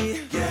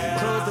greenery. Yeah.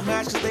 Close the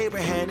match 'cause they were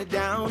handed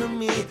down to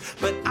me.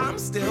 But I'm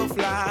still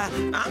fly,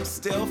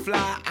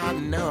 I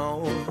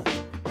know.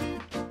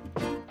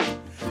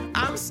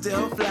 I'm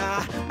still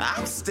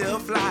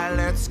fly,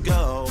 let's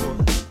go.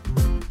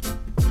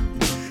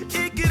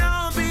 It could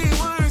all be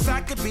worse,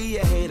 I could be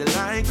a hater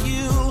like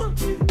you.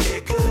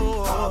 It could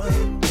all be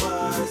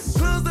worse.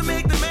 Pills to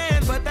make the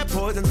man, but that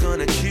poison's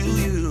gonna chew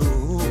you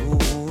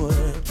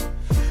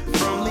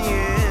from the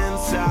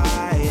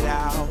inside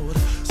out.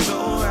 So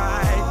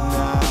right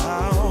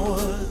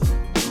now,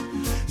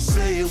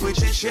 say it with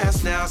your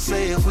chest now,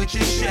 say it with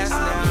your chest now.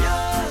 I'm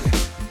young,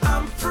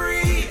 I'm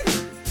free,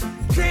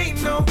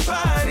 can't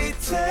nobody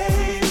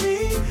take me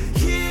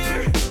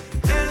here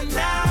and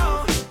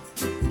now.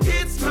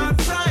 It's my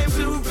time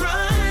to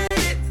run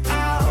it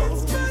out.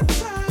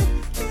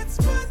 It's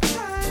my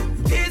time,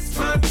 it's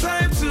my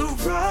time to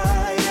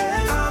ride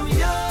it. I'm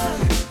young,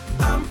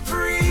 I'm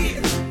free,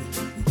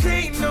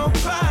 can't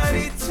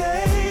nobody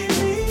take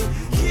me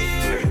here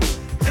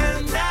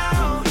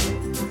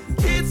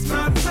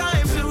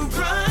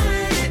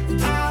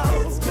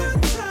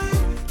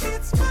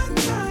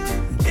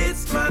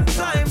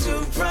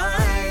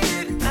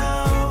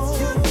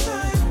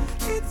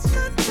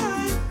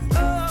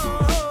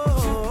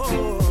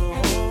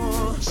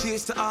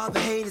the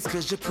haters,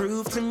 cause you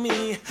proved to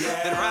me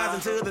that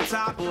rising to the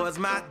top was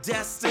my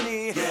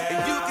destiny.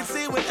 And you can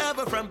see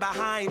whatever from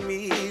behind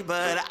me,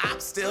 but I'm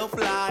still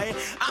fly,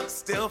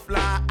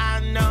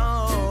 I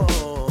know.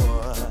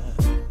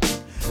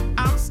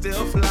 I'm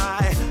still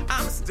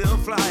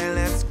fly,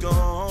 let's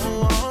go.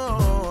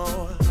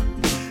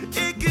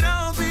 It could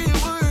all be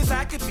worse,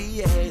 I could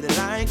be a hater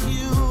like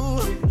you.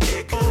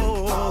 It could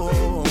all be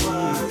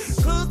worse.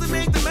 Clothes to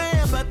make the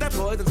man, but that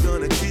poison's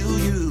gonna kill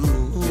you.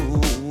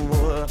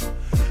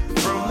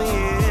 From the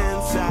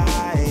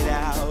inside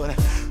out,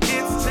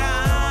 it's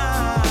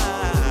time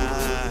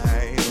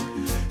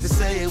to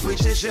say it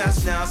with your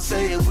chest now,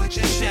 say it with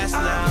your chest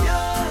now. I'm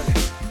young,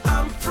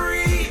 I'm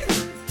free,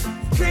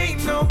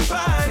 can't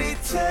nobody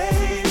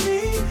take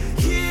me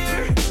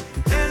here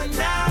and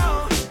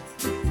now.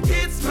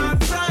 It's my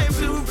time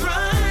to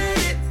run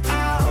it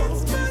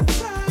out.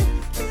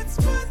 It's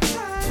my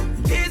time,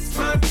 it's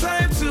my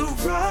time to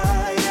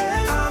ride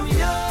it. I'm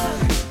young,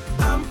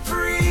 I'm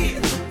free,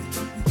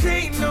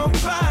 can't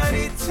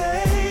nobody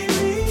take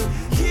me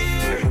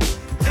here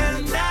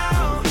and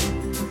now.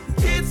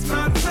 It's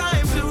my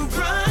time to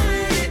run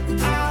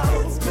it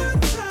out.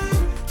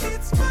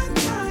 It's my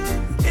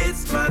time,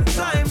 it's my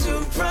time to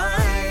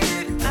ride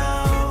it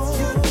out.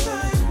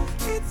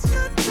 It's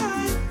your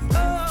time,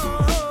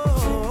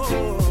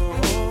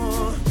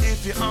 oh.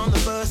 If you're on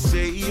the bus,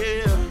 say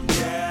yeah.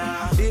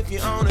 If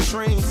you're on a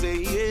train, say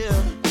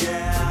yeah.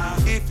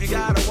 If you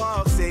gotta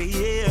walk, say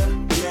yeah.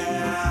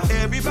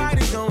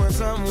 Everybody's going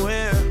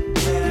somewhere.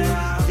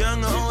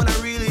 Young or old, I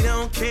really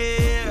don't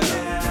care.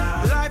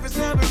 Life has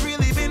never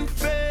really been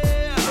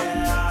fair.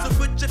 So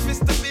put your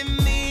fist up in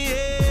the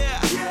air.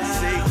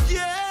 Say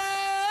yeah.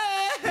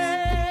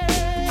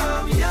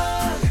 I'm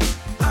young,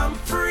 I'm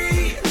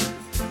free,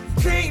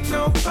 can't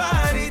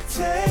nobody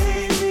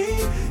take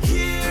me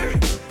here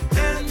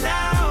and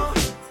now.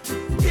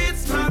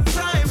 It's my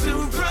time to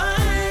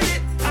run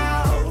it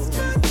out.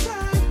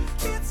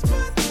 It's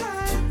my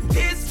time,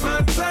 it's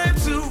my time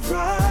to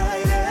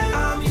ride it.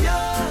 I'm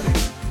young,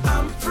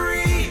 I'm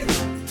free,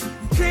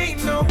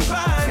 can't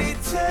nobody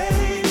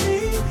take me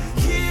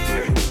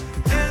here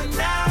and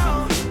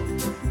now.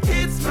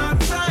 It's my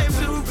time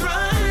to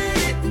run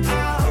it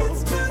out.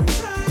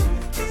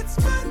 It's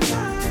my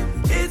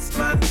time, it's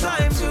my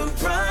time to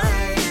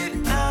ride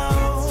it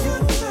out.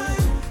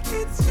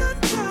 It's your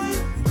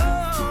time,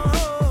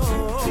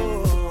 oh.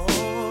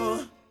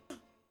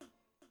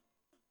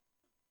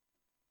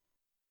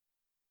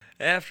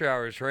 After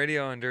Hours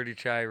Radio on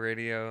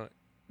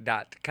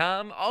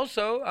dirtychairadio.com.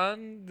 Also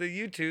on the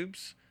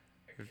YouTubes,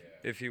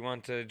 if you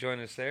want to join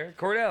us there.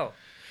 Cordell.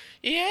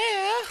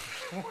 Yeah.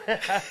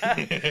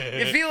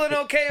 You feeling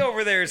okay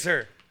over there,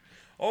 sir?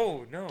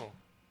 Oh, no.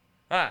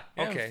 Ah,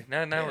 okay.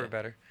 Now yeah. we're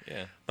better.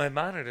 Yeah. My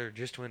monitor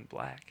just went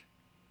black.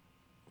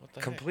 What the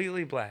heck?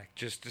 Completely black.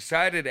 Just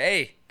decided,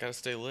 hey, Gotta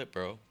stay lit,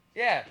 bro.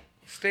 yeah,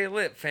 stay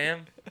lit,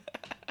 fam.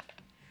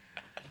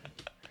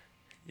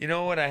 You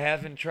know what I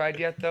haven't tried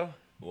yet, though?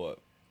 What?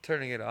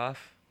 Turning it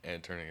off.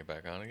 And turning it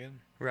back on again?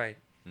 Right.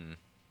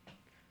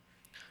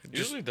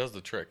 Usually does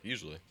the trick.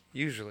 Usually.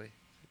 Usually.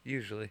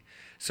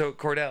 So,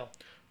 Cordell,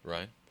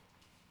 Right?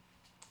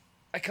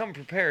 I come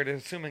prepared,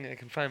 assuming I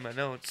can find my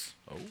notes.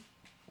 Oh.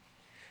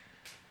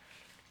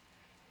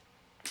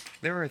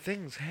 There are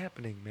things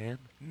happening, man.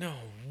 No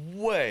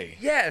way.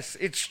 Yes,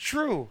 it's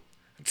true.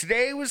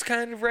 Today was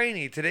kind of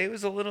rainy. Today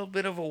was a little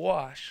bit of a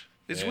wash.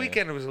 This Yeah.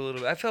 weekend was a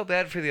little bit. I felt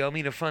bad for the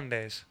Almeda Fun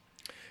Days.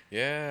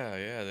 Yeah.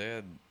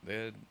 They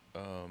had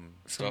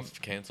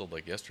stuff canceled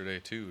like yesterday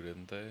too,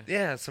 didn't they?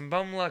 Yeah, some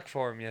bum luck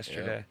for them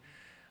yesterday.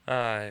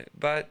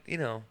 But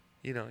you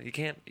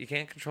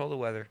can't control the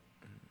weather.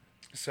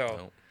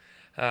 So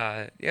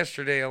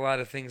yesterday a lot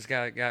of things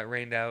got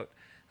rained out.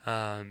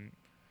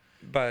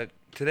 But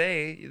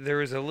today there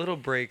was a little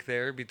break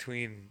there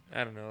between,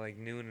 I don't know, like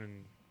noon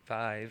and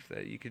 5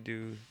 that you could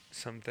do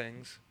some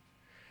things.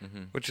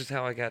 Which is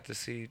how I got to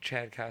see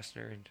Chad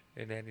Costner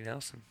and Andy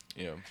Nelson.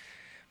 Yeah.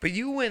 But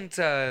you went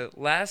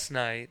last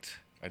night.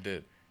 I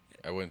did.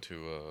 I went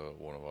to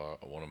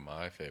one of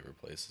my favorite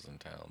places in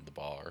town, the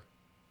bar.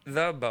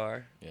 The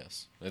bar.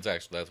 Yes, that's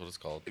what it's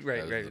called.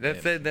 Right, That is right. the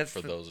That's name. that's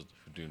for the- those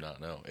who do not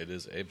know. It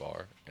is a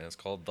bar, and it's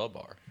called the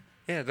bar.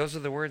 Yeah, those are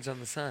the words on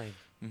the sign.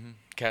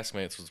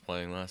 Castmates was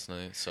playing last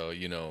night, so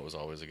it was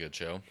always a good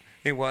show.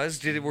 It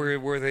was.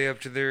 Were they up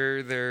to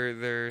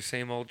their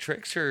same old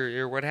tricks,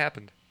 or what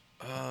happened?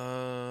 It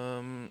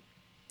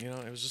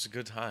was just a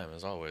good time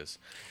as always.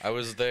 I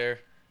was there,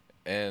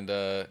 and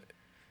had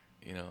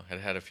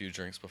a few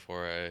drinks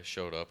before I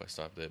showed up. I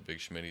stopped at Big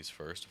Schmitty's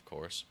first, of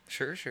course.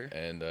 Sure.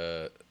 And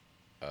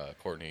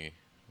Courtney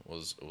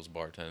was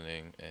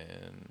bartending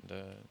and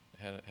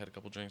had a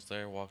couple drinks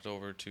there. Walked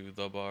over to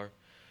the bar,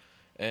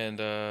 and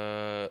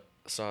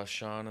saw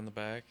Sean in the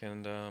back,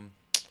 and I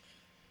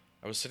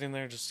was sitting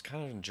there just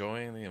kind of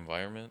enjoying the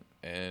environment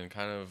and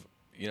kind of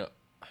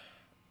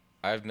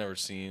I've never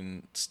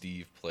seen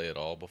Steve play at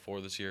all before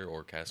this year,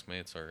 or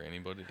Caskmates, or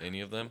any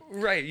of them.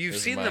 Right, you've This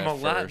is seen my them a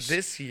lot first-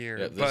 this year,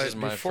 Yeah, this but is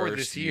my before first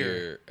this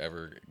year,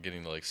 ever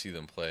getting to like see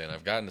them play, and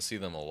I've gotten to see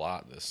them a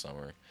lot this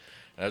summer.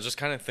 And I was just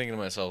kind of thinking to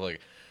myself,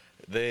 like,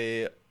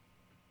 they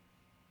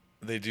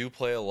do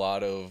play a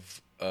lot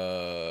of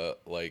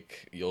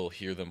like, you'll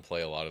hear them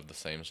play a lot of the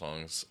same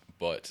songs,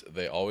 but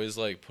they always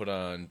like put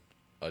on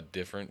a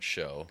different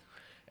show,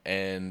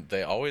 and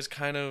they always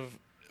kind of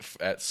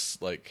at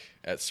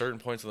certain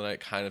points of the night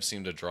kind of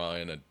seem to draw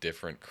in a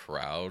different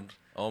crowd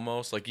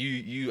almost. Like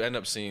you end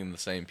up seeing the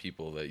same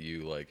people that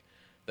you like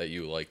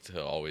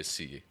to always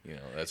see. You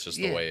know, that's just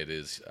the way it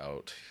is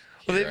out.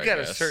 Well, here, they've got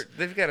I guess.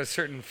 they've got a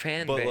certain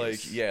fan But base.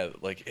 like, yeah,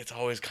 like it's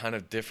always kind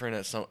of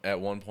different at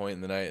one point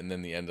in the night, and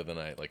then the end of the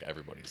night, like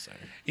everybody's there.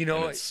 You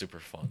know, and it's super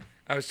fun.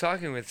 I was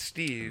talking with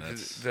Steve,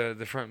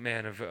 the front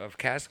man of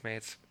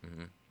Caskmates,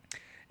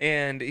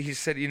 and he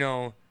said, you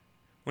know,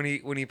 when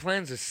he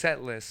plans a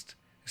set list,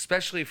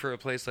 especially for a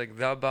place like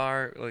The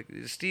Bar, like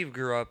Steve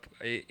grew up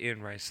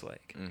in Rice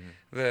Lake.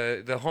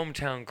 The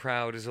hometown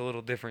crowd is a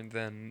little different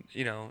than,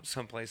 you know,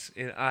 someplace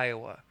in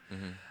Iowa.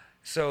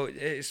 So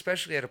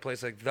especially at a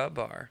place like The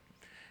Bar,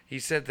 he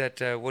said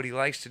that what he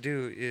likes to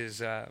do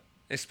is,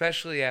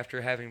 especially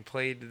after having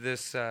played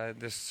this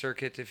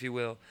circuit, if you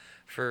will,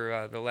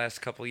 for the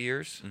last couple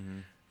years,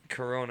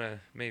 Corona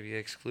maybe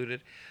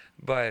excluded,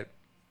 but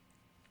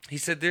he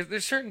said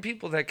there's certain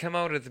people that come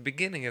out at the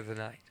beginning of the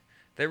night.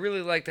 They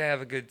really like to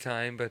have a good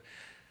time, but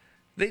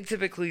they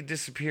typically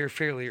disappear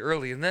fairly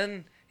early. And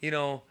then, you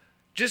know,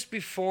 just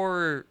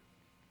before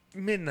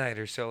midnight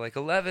or so, like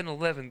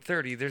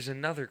 11:30, there's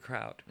another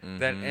crowd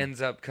that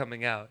ends up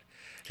coming out.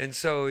 And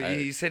so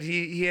he said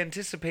he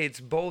anticipates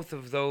both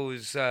of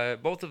those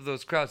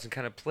crowds and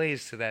kind of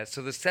plays to that.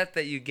 So the set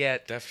that you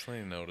get,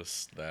 Definitely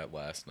noticed that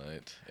last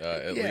night,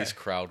 at least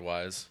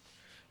crowd-wise.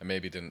 I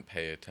maybe didn't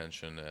pay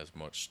attention as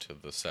much to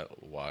the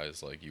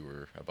set-wise, like you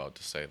were about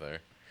to say there.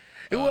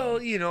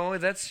 well, you know,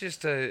 that's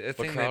just a thing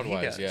that he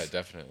crowd-wise, does. yeah,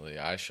 definitely.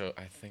 I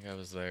think I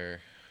was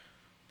there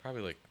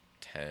probably like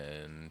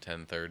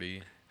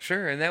 10:30.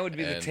 Sure, and that would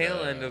be the And,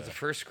 tail end of the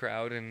first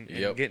crowd and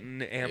Yep. getting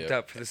amped Yep.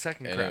 up for the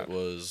second And crowd.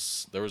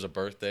 there was a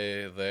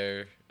birthday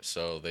there,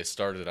 so they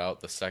started out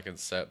the second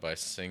set by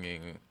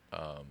singing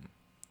I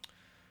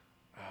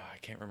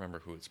can't remember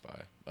who it's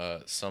by.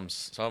 Some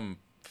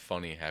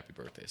funny happy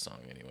birthday song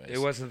anyways. It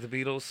wasn't the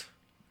Beatles.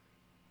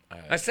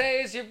 I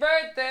say it's your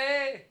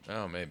birthday.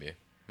 Oh, maybe.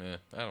 Yeah,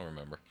 I don't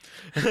remember.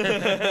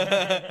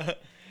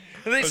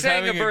 They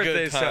sang a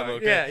birthday song.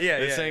 Okay. Yeah.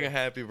 They sang a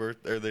happy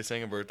birthday, or they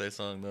sang a birthday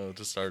song though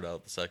to start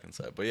out the second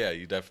set. But yeah,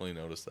 you definitely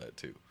notice that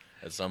too.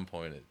 At some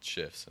point, it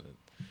shifts,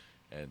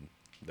 and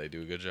they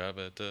do a good job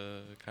at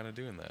kind of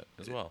doing that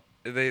as well.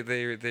 They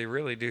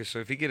really do. So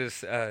if you get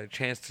a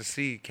chance to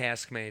see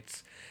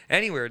Caskmates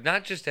anywhere,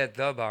 not just at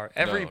The Bar,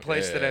 every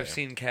place that I've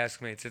seen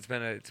Caskmates, it's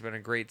been a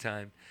great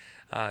time.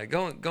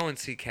 Go and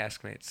see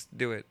Caskmates.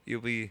 Do it.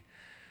 You'll be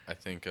I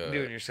think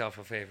doing yourself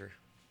a favor.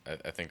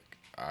 I think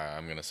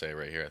I'm gonna say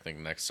right here. I think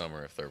next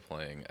summer, if they're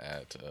playing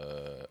at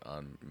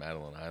on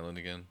Madeline Island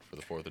again for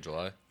the 4th of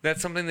July.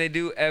 That's something they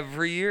do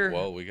every year.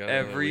 Well, we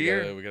gotta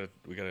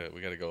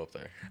go up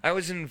there. I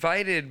was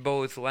invited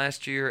both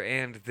last year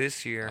and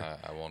this year.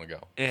 I want to go.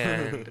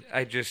 And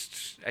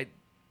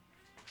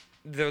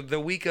the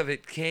week of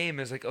it came,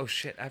 it's like, oh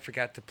shit, I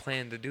forgot to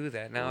plan to do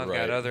that. Now I've got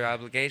Right. other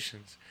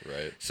obligations.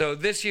 Right. So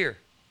this year,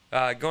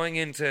 going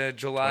into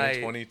July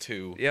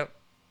 2022. Yep.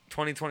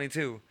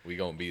 2022. We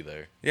gonna be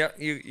there. Yeah,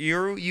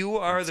 you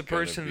are It's the gonna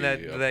person be that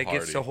a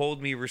gets to party.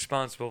 hold me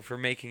responsible for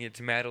making it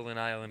to Madeline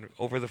Island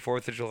over the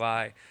 4th of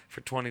July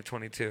for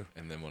 2022.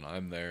 And then when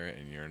I'm there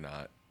and you're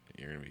not,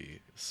 you're gonna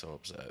be so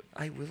upset.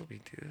 I will be,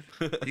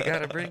 dude. You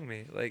gotta bring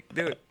me. Like,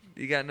 dude,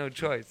 you got no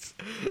choice.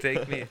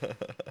 Take me.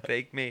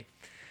 Take me.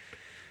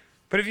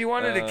 But if you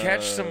wanted to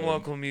catch some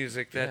local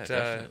music that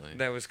definitely.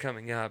 that was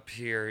coming up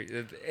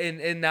here,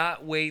 and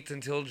not wait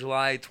until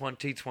July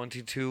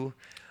 2022,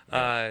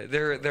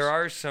 there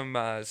are some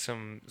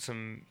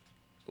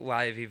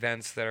live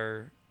events that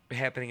are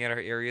happening at our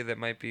area that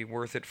might be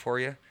worth it for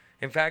you.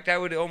 In fact, I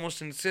would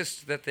almost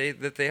insist that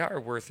they are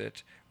worth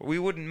it. We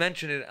wouldn't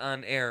mention it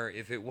on air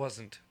if it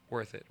wasn't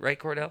worth it, right,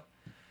 Cordell?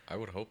 I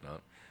would hope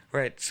not.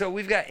 Right. So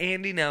we've got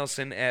Andy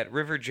Nelson at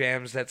River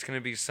Jams. That's going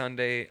to be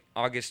Sunday,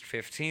 August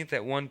 15th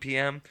at 1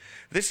 p.m.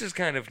 This is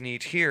kind of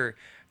neat here.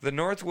 The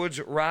Northwoods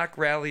Rock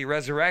Rally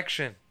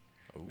Resurrection.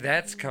 Ooh.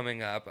 That's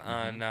coming up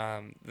on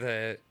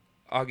the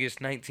August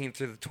 19th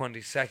through the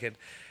 22nd.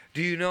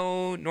 Do you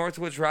know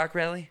Northwoods Rock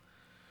Rally?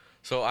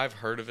 So I've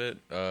heard of it.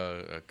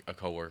 A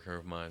coworker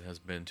of mine has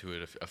been to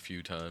it a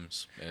few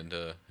times and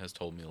has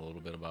told me a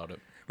little bit about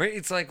it. Right,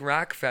 it's like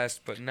Rockfest,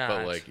 but not.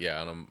 But like,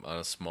 yeah, on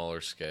a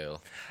smaller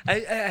scale. I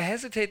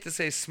hesitate to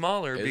say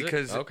smaller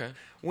because okay.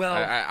 Well,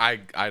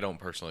 I don't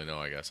personally know.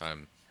 I guess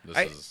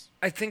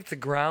I think the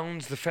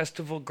grounds, the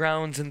festival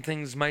grounds and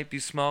things might be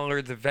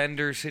smaller. The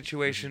vendor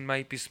situation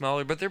might be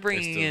smaller, but they're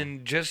bringing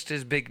in just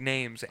as big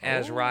names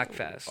as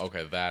Rockfest.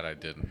 Okay, that I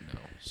didn't know.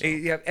 So.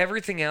 Yeah,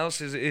 everything else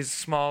is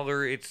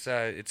smaller. It's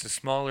a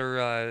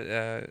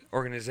smaller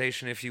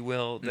organization, if you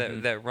will,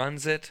 that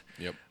runs it.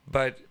 Yep.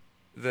 But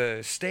the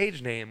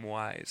stage name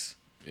wise,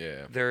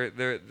 yeah,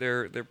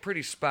 they're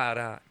pretty spot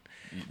on.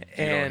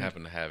 You don't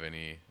happen to have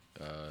any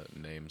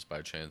names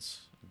by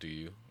chance, do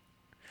you?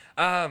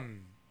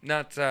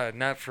 Not for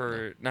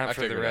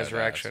the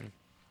resurrection.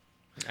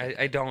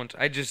 I don't.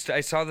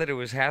 I saw that it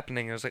was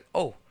happening. I was like,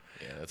 oh.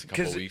 Yeah, that's a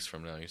couple weeks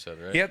from now, you said,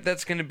 right? Yep,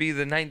 that's going to be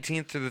the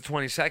 19th to the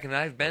 22nd.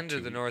 I've been to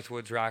the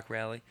Northwoods Rock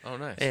Rally. Oh,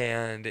 nice.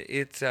 And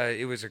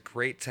it was a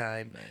great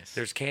time. Nice.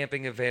 There's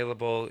camping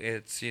available.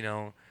 It's,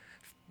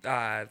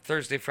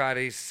 Thursday,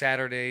 Friday,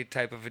 Saturday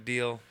type of a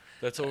deal.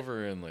 That's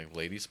over in, like,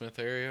 Ladysmith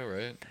area,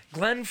 right?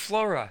 Glen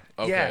Flora.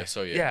 Okay, yeah,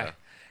 so yeah.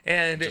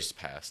 And just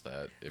past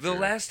that. The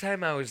last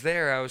time I was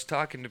there, I was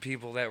talking to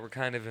people that were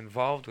kind of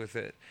involved with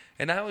it.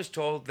 And I was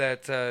told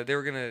that they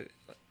were going to...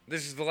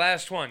 This is the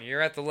last one.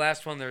 You're at the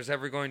last one there's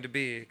ever going to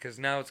be, because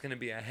now it's going to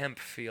be a hemp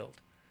field.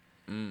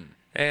 And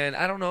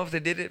I don't know if they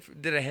did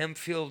a hemp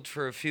field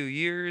for a few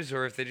years,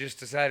 or if they just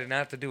decided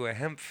not to do a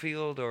hemp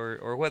field,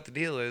 or what the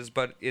deal is.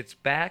 But it's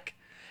back,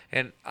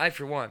 and I,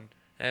 for one,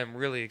 am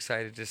really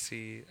excited to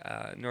see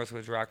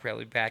Northwoods Rock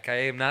Rally back. I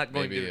am not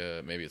going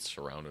to. Maybe it's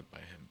surrounded by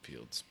hemp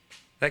fields.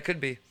 That could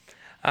be.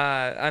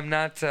 I'm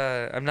not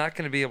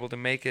going to be able to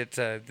make it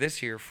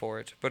this year for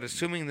it, but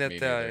assuming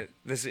that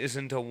this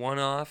isn't a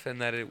one-off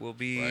and that it will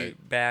be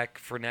back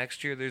for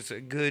next year, there's a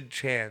good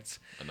chance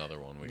another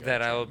one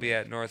that I will be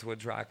at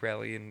Northwoods Rock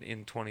Rally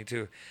in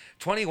 22.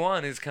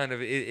 21 is kind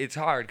of it's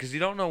hard because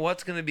you don't know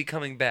what's going to be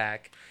coming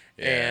back,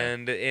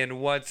 and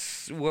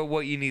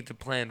what you need to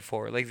plan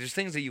for. Like there's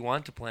things that you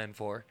want to plan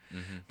for,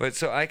 but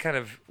so I kind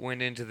of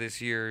went into this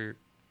year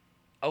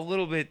a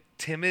little bit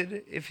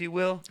timid, if you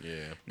will.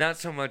 Yeah. Not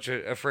so much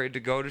afraid to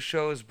go to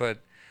shows, but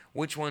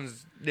which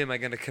ones am I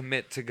going to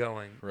commit to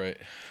going? Right.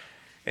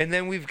 And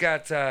then we've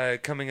got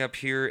coming up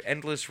here,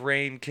 Endless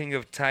Rain, King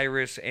of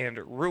Tyrus, and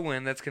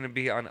Ruin. That's going to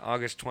be on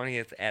August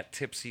 20th at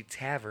Tipsy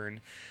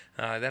Tavern.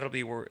 That'll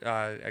be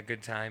a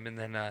good time. And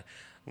then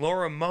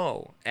Laura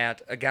Moe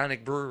at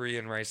Agonic Brewery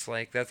in Rice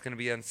Lake. That's going to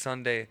be on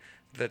Sunday,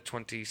 the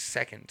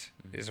 22nd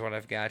is what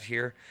I've got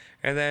here.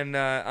 And then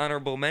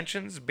honorable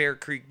mentions, Bear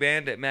Creek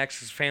Band at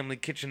Max's Family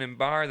Kitchen and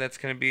Bar. That's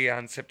going to be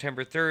on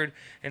September 3rd.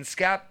 And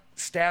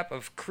Stapp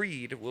of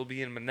Creed will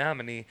be in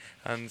Menominee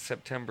on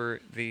September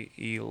the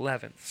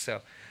 11th.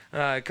 So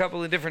a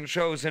couple of different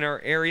shows in our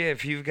area.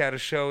 If you've got a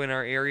show in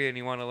our area and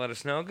you want to let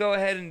us know, go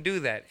ahead and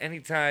do that.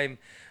 Anytime,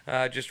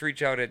 just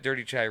reach out at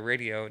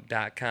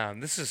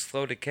dirtychairadio.com. This is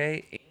Slow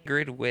Decay,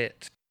 Ingrid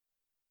Witt.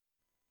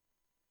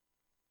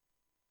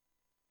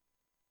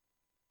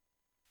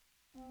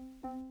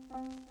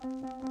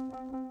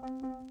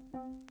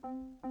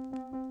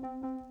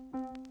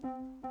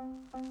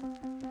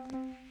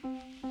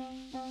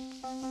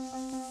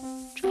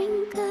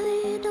 Drink a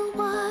little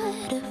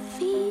water,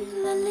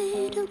 feel a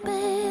little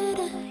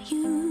better.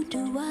 You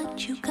do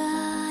what you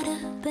gotta,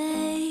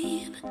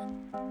 babe.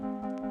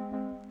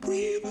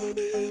 Breathe a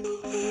little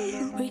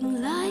air.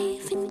 Bring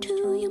life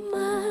into your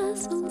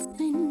muscles,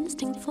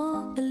 instinct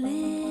for a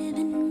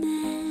living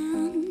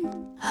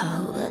man.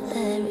 Oh, but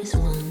there is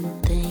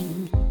one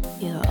thing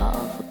you're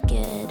all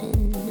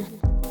forgetting.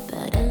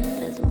 That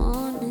endless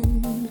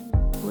morning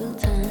will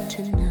turn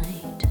to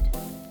night.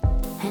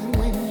 And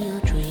when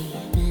you're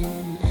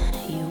dreaming,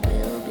 you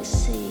will be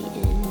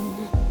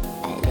seeing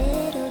a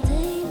little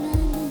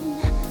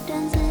demon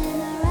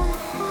dancing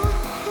around.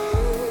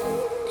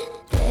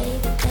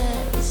 Baby,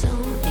 there is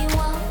only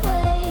one way.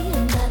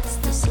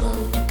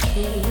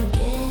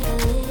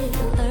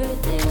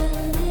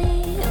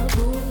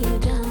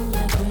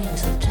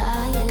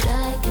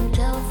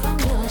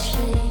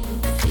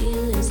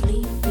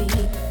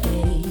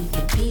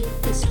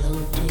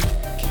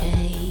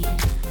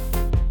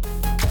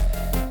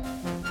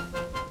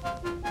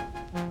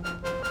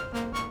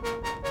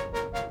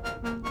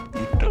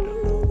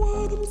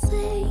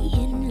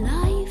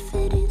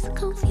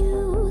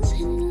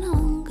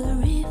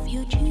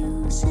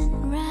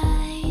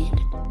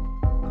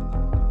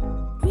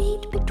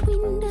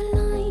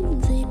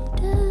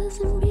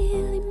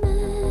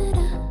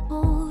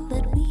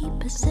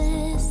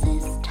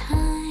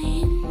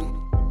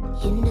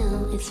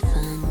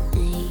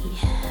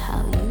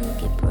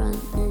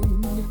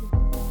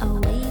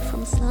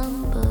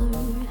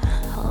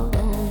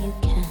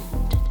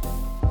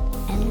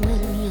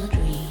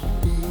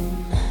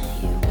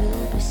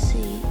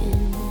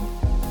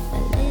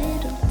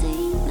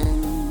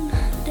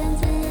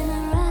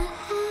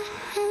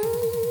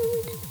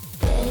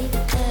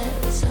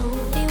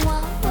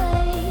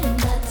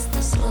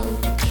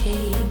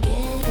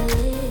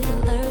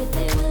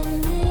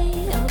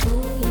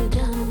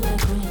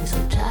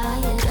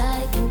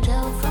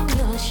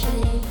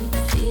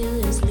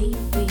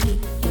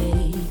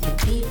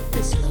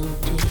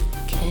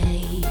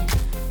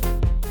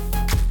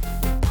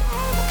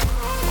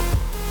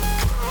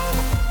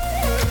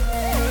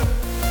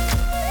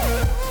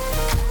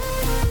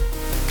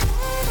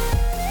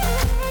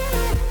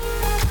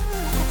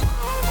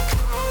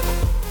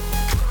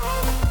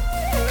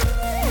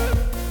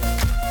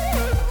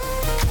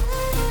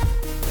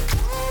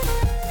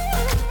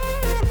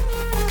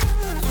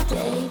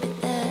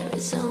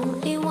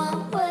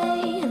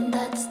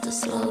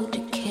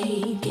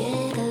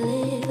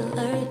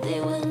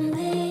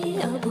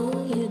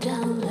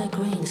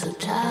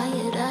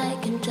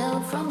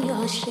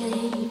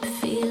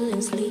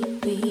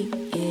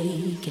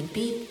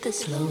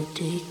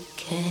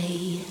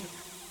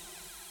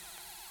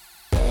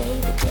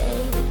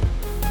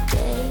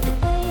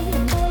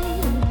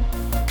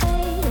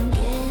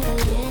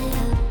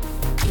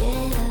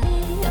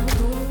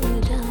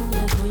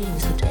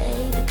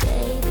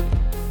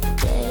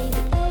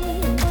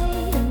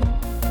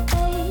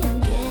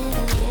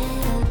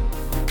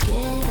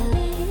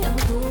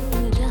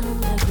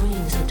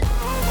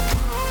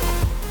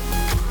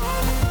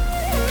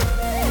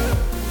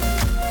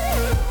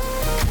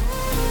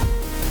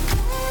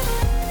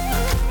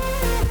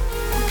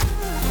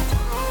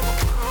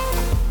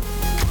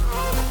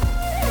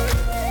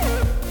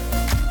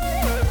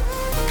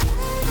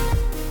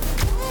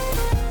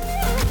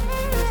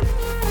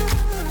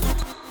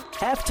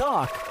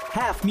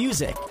 half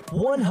music.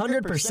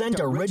 100%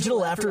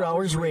 original After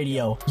Hours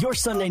Radio. Your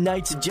Sunday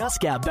nights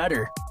just got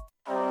better.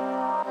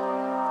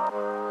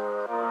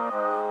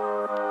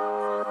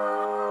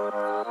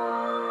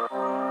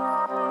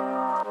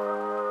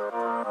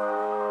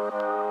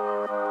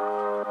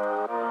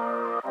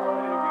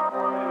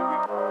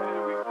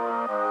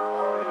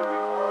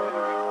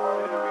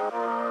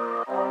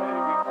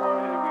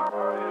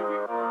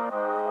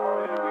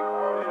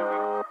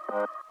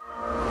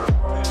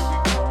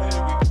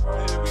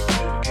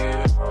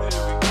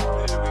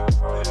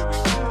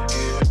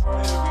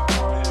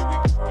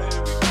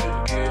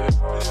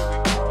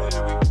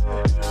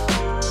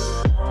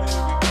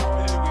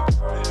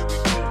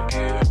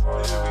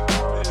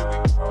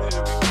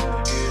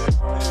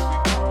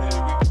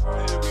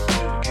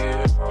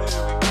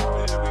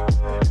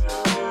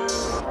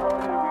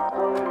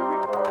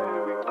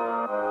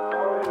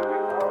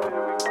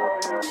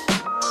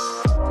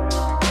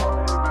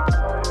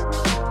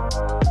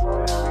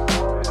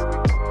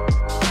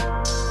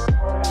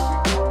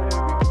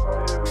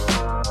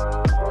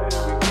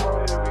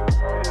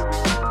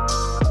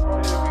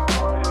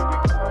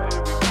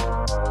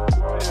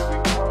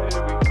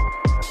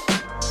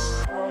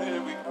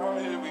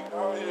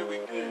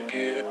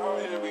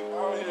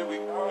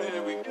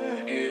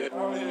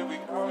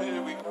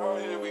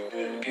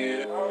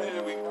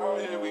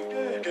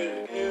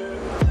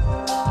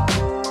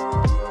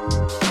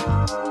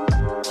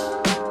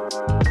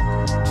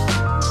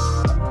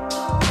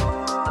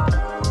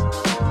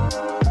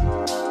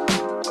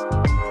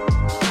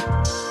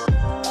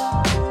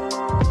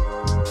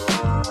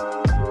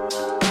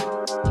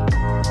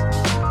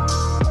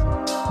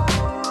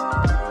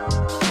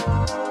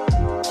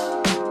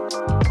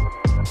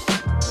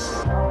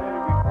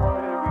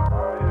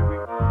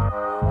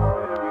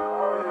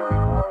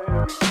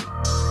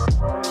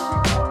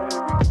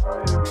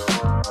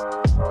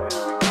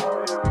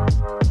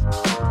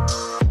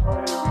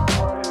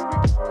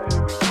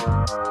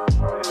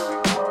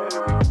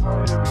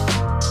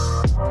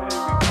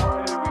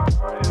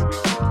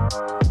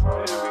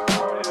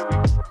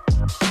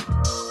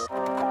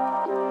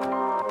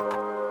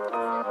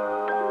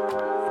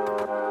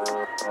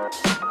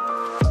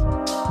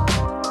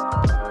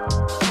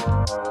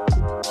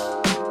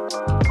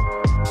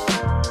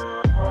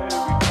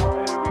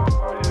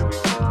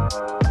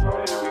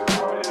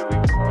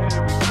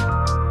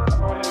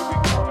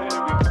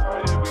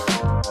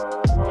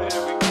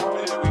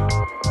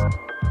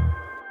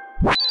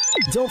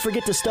 Don't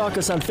forget to stalk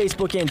us on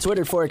Facebook and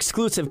Twitter for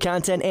exclusive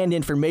content and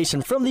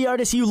information from the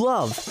artists you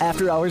love.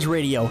 After Hours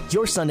Radio,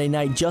 your Sunday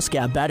night just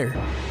got better.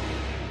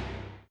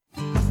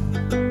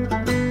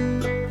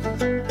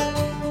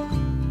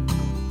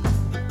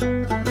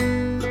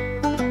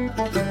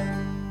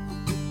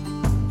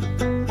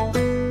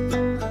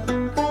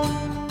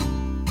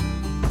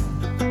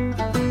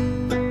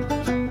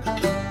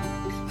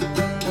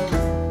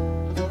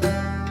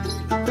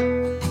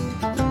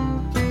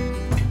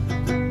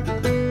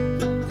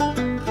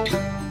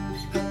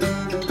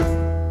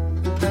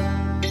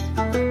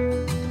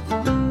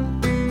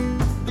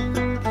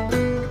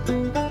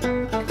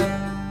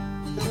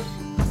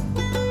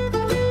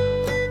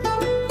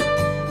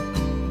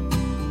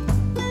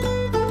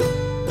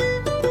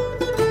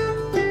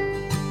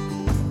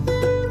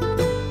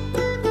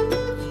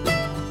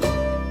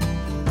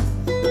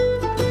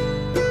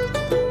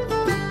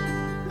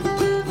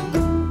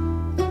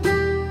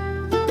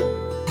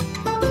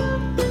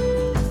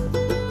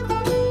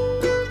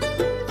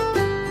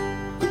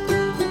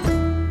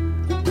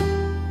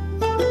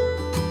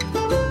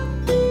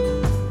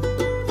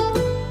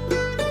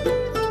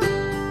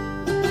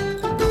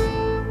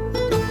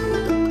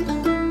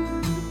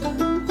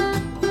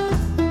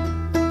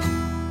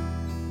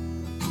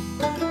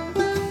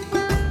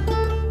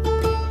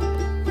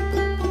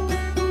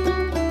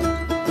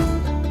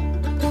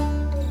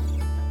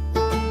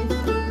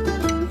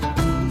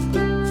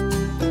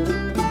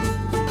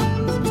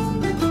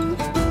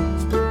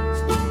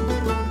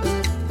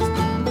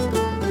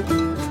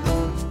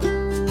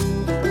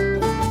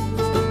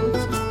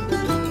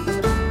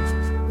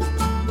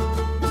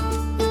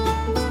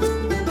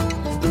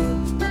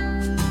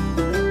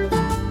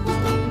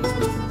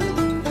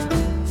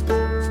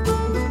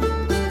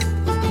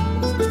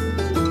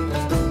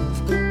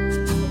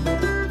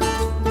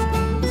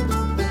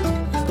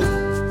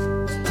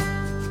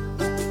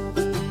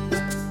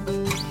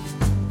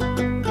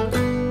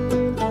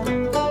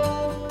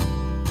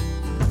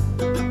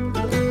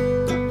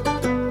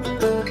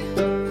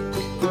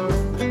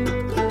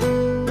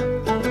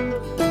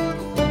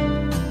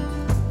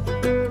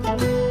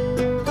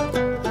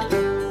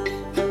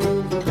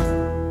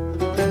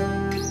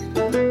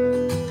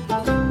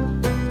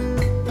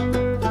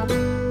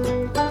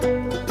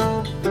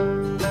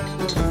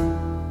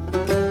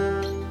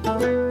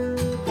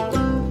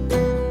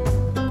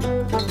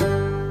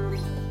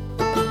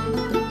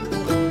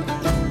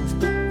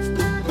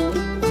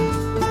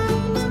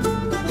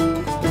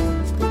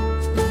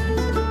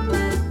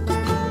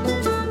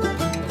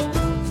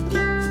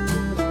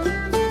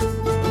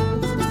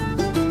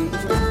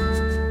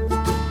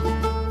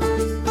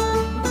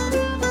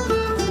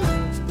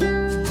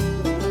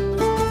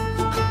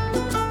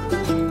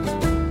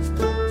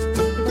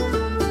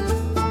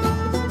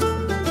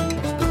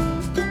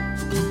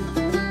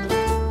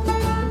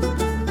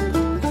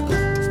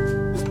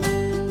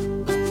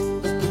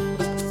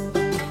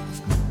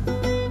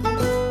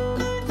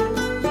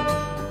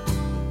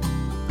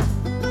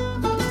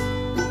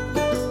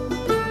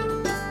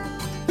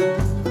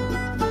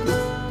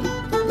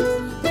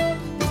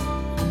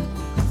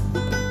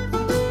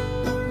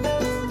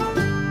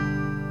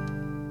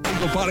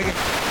 on again.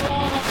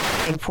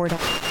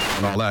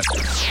 And all that.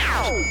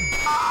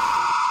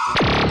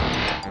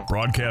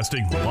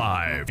 Broadcasting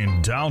live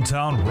in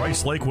downtown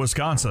Rice Lake,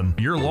 Wisconsin.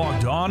 You're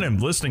logged on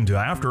and listening to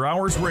After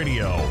Hours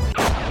Radio.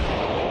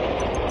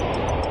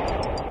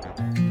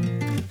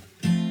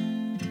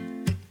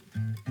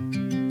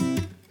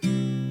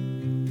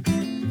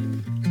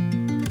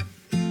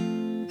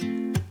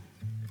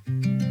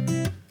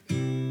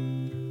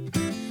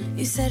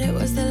 You said it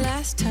was the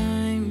last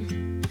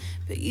time,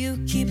 but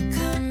you keep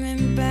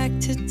coming back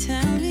to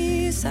tell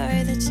me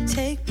sorry that you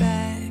take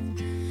back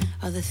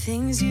all the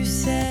things you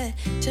said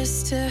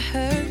just to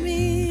hurt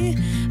me.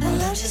 Our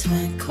love just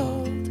went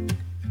cold,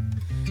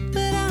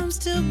 but I'm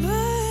still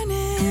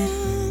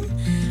burning.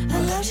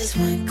 Our love just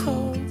went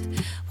cold.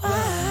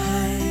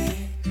 Why?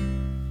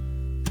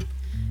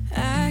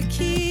 I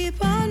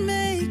keep on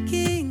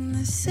making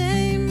the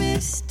same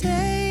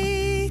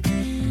mistake.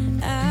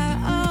 I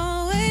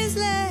always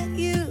let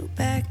you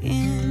back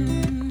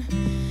in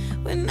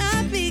when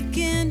I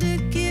begin to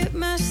get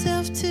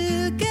myself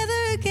together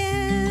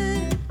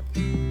again.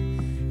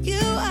 You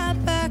are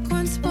back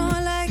once more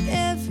like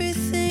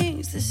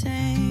everything's the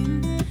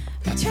same.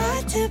 I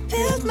tried to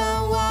build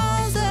my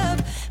walls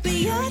up, but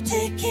you're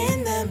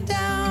taking them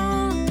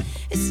down.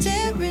 It's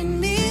tearing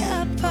me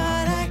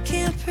apart, I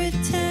can't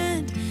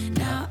pretend.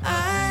 Now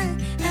I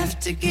have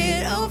to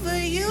get over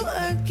you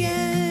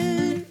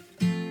again.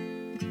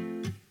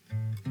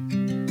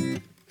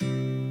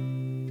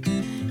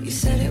 You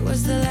said it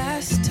was the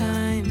last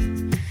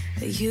time,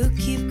 but you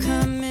keep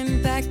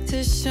coming back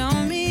to show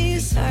me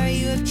sorry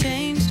you have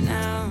changed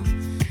now.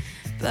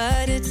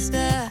 But it's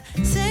the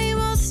same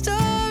old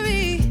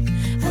story.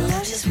 Our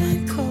love just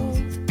went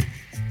cold,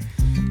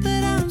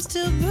 but I'm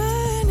still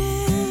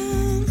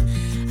burning.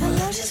 Our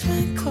love just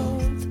went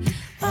cold.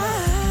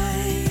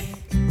 Why?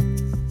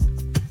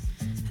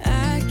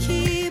 I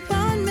keep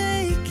on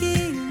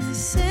making the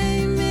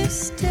same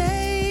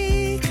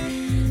mistake.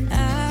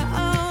 I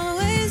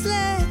always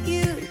let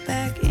you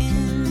back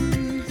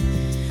in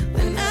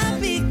when I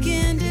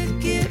begin to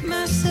get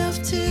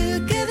myself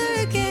together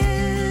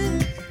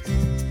again.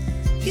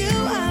 You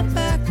are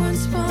back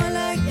once more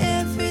like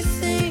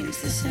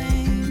everything's the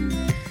same.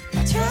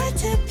 I tried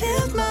to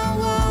build my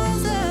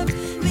walls up,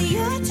 but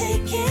you're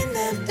taking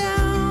them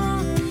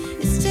down.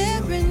 It's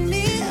tearing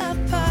me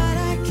apart,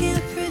 I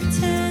can't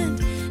pretend.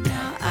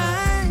 Now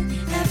I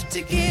have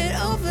to get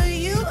over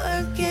you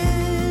again.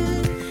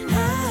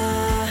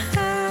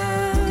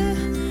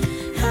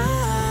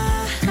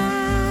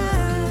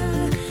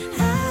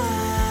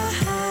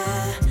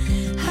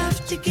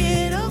 Have to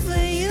get over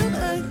you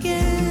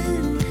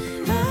again.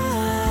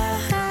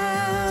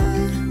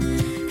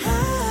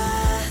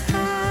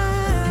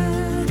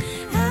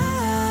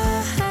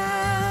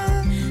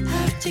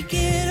 Have to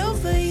get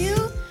over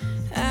you.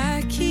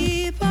 I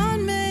keep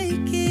on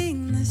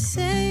making the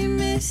same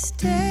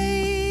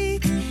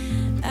mistake.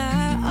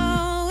 I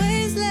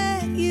always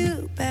let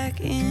you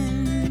back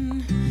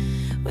in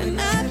when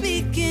I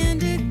begin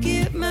to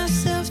get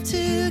myself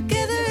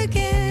together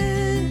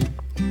again.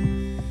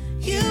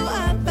 You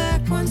are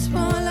back once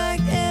more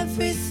like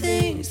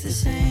everything's the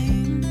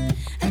same.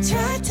 I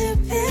tried to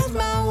build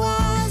my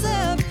walls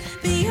up,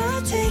 but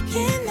you're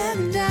taking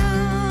them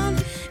down.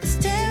 It's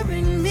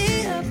tearing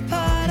me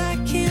apart, I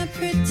can't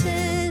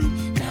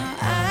pretend. Now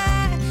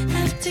I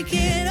have to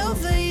get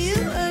over you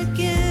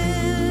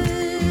again.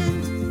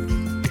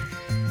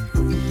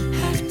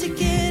 Have to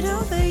get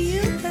over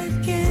you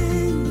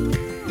again.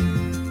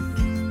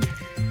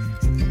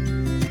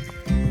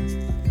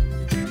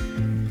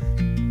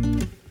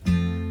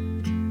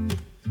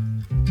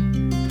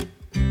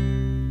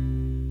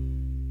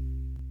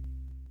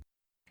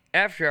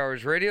 After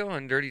Hours Radio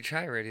on Dirty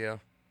Chai Radio.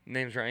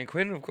 Name's Ryan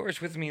Quinn. Of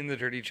course, with me in the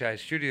Dirty Chai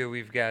studio,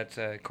 we've got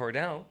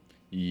Cordell.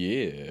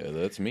 Yeah,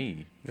 that's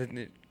me.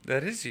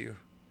 That is you.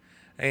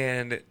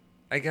 And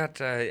I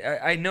got.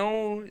 I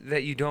know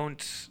that you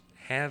don't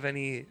have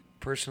any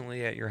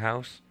personally at your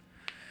house,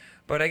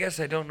 but I guess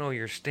I don't know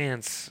your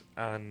stance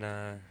on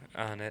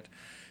it.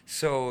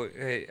 So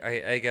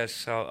I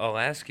guess I'll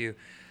ask you.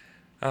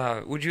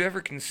 Would you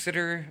ever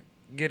consider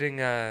getting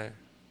a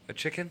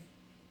chicken?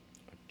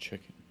 A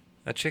chicken?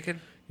 A chicken?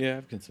 Yeah,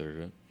 I've considered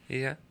it.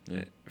 Yeah?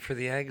 Yeah. For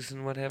the eggs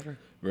and whatever?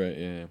 Right,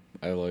 yeah.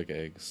 I like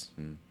eggs.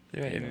 And,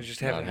 Right, and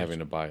just not having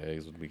to buy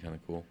eggs would be kind of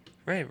cool.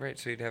 Right.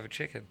 So you'd have a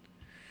chicken.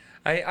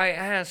 I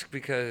ask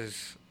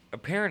because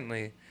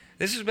apparently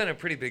this has been a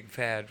pretty big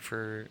fad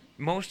for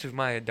most of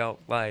my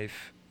adult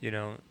life, you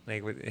know,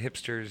 like with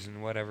hipsters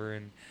and whatever,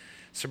 and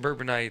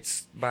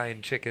suburbanites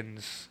buying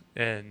chickens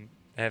and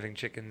having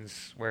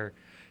chickens where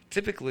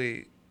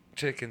typically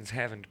chickens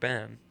haven't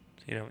been,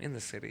 you know, in the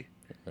city.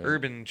 Right.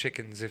 Urban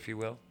chickens, if you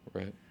will.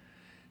 Right.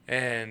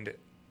 And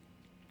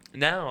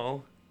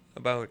now,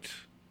 about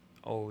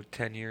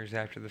 10 years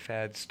after the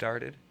fad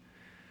started,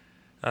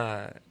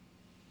 we're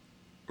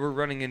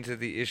running into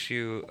the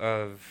issue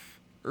of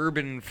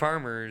urban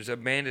farmers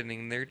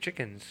abandoning their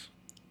chickens.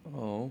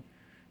 Oh.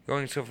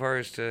 Going so far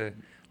as to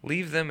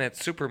leave them at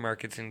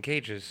supermarkets in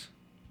cages.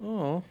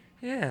 Oh.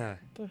 Yeah.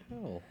 What the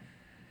hell?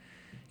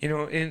 You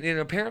know, and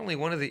apparently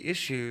one of the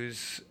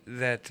issues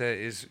that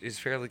is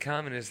fairly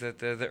common is that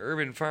the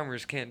urban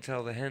farmers can't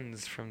tell the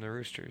hens from the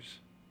roosters.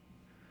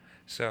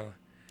 So,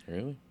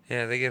 Really?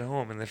 yeah, they get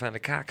home and they find a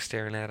cock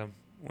staring at them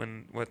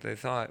when what they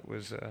thought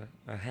was a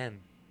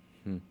hen.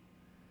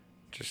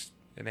 Just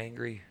an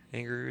angry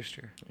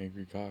rooster.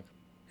 Angry cock.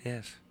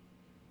 Yes.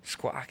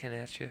 Squawking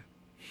at you.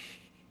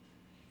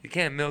 You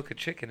can't milk a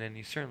chicken, and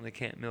you certainly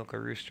can't milk a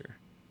rooster.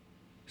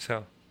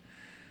 So,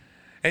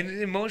 and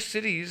in most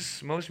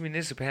cities, most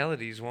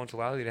municipalities won't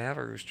allow you to have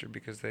a rooster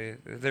because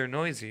they're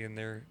noisy and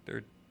they're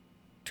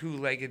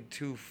two-legged,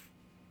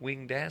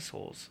 two-winged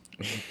assholes.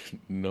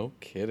 No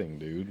kidding,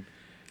 dude.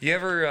 You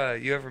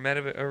ever met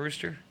a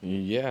rooster?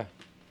 Yeah.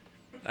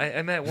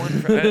 I met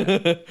one.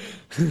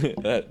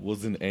 That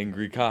was an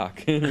angry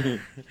cock.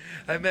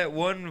 I met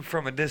one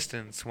from a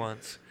distance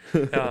once,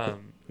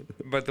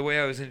 but the way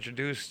I was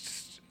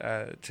introduced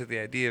to the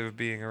idea of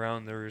being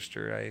around the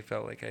rooster, I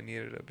felt like I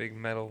needed a big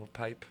metal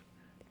pipe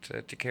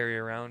to carry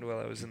around while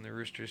I was in the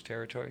rooster's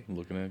territory.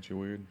 Looking at you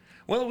weird.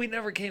 Well, we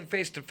never came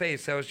face to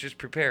face. I was just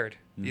prepared,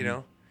 you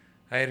know.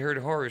 I had heard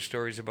horror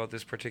stories about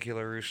this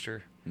particular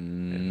rooster,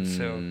 and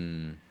so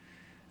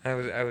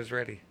I was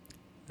ready.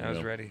 I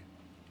was ready.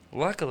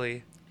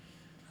 Luckily,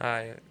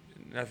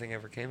 nothing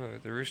ever came of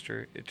it. The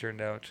rooster, it turned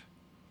out,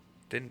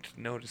 didn't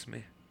notice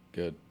me.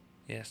 Good.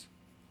 Yes.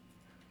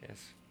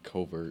 Yes.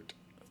 Covert,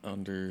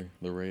 under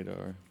the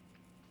radar.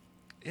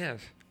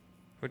 Yes.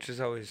 Which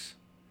is always,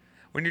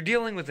 when you're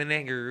dealing with an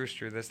angry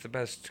rooster, that's the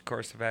best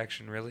course of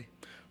action, really.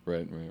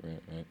 Right.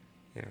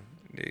 Yeah.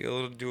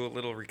 You'll do a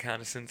little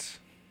reconnaissance,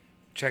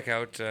 check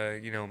out,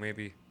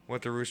 maybe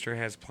what the rooster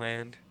has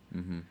planned.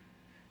 Mm-hmm.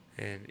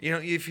 And,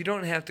 if you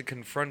don't have to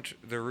confront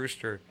the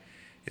rooster,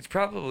 it's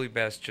probably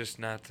best just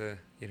not to,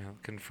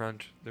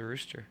 confront the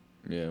rooster.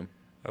 Yeah.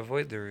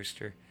 Avoid the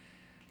rooster.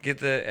 Get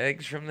the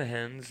eggs from the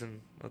hens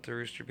and let the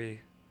rooster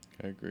be.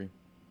 I agree.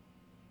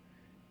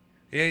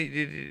 Yeah,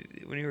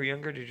 when you were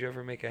younger, did you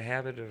ever make a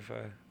habit of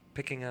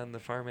picking on the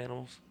farm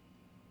animals?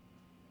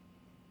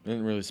 I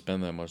didn't really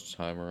spend that much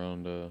time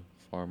around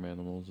farm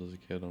animals as a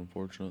kid,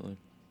 unfortunately.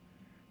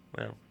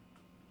 Well.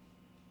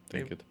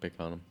 Didn't get to pick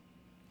on them.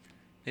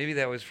 Maybe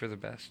that was for the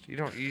best.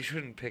 You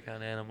shouldn't pick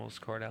on animals,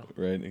 Cordell.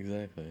 Right,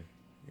 exactly.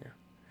 Yeah.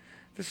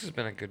 This has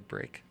been a good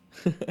break.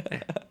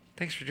 Yeah.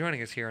 Thanks for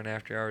joining us here on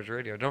After Hours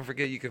Radio. Don't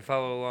forget you can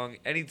follow along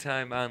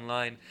anytime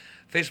online.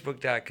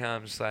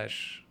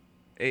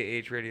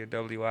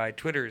 Facebook.com/AHRadioWI.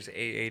 Twitter's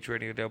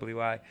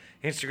AHRadioWI.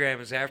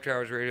 Instagram is After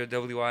Hours Radio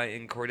WI.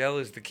 And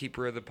Cordell is the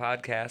keeper of the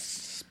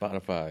podcasts.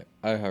 Spotify,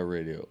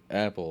 iHeartRadio,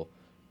 Apple,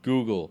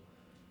 Google,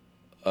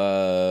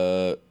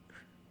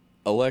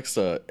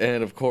 Alexa,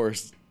 and of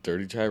course,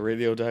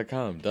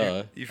 DirtyChatRadio.com.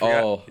 Duh. You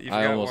forgot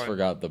I almost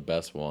forgot the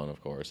best one, of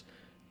course.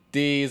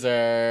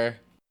 Deezer.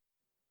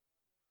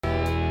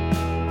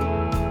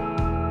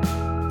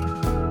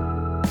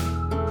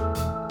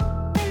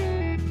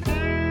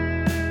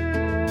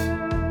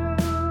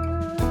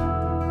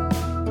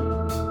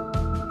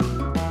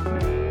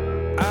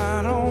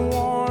 I don't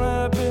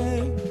wanna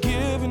be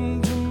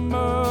giving too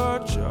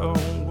much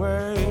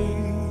away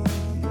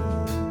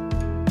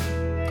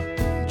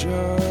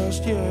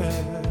just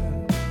yet.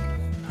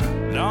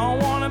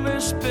 Don't wanna be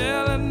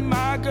spilling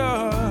my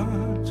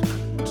guts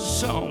to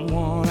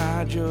someone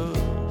I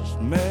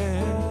just met.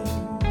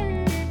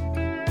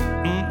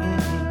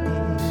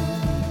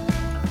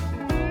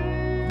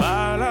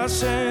 But I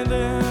say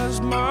this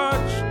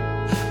much,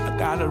 I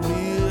got a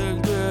real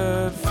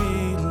good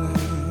feeling.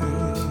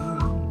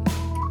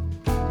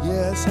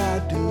 Yes, I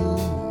do.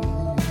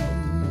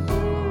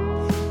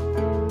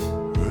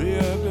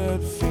 Real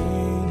good feeling.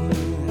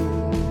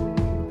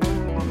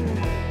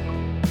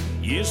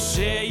 You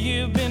say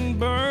you've been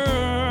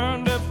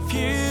burned a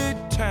few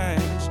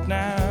times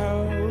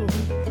now.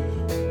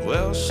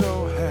 Well,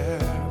 so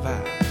have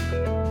I.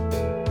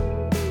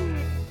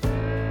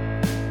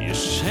 You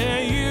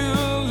say you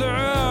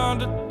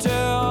learned to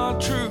tell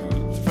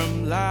truth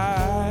from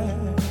lies.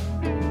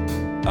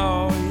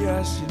 Oh,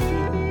 yes, you do.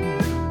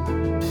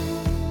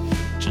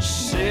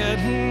 Just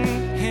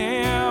sitting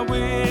here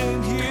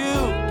with you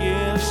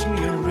gives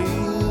me a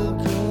real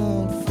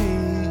good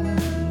feeling.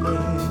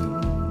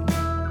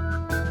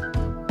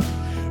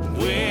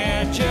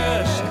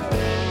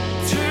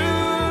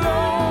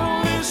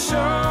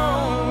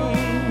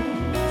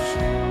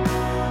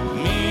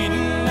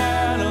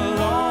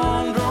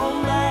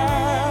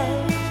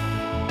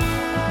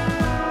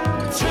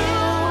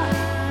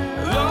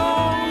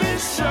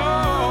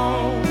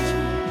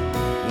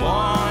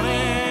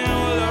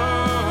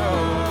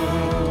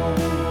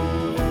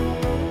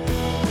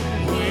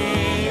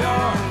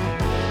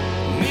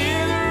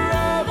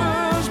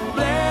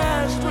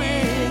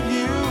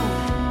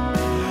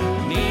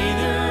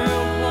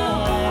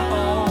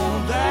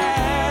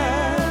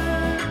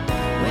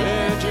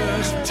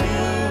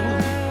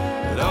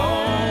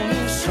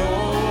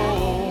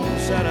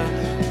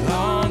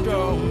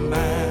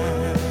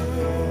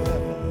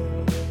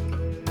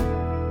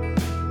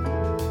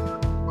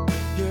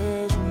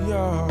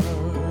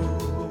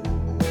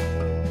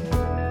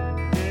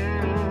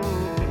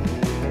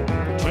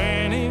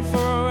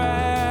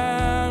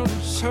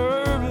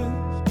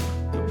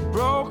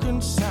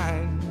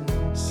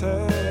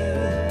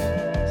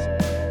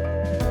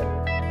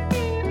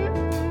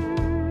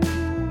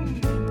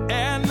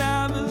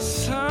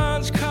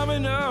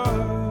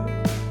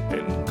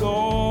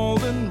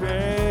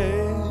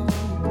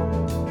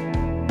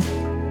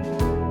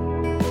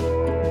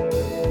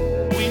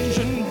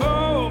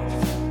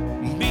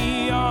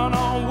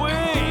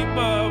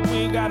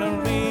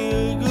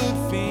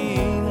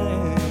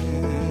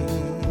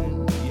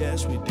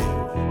 yes we do.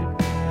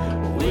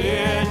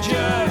 We're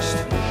just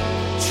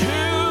two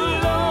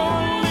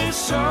lonely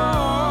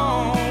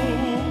souls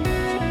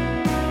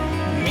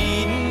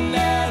meeting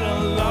at a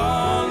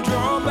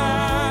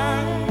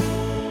laundromat.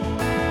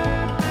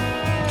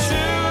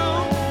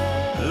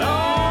 Two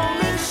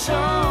lonely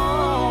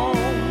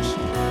souls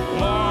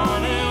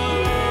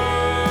wanting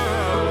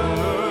love.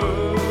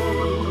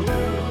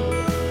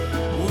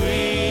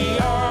 We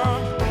are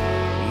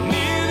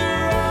neither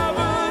of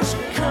us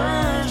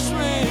cursed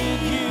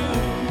with you,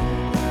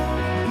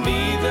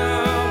 neither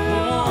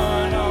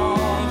one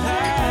all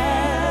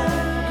that.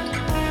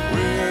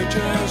 We're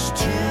just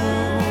two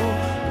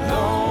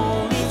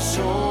lonely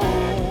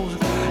souls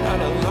at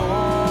a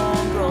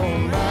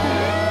laundromat.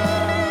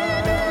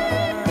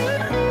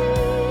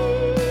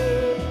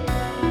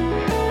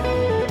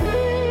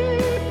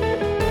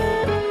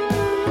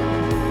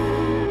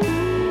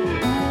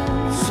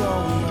 So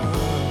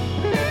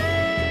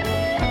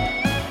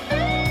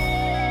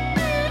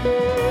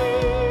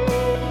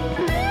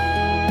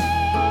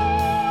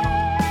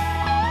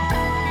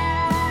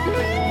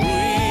we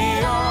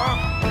are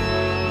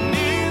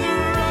neither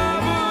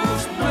of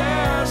us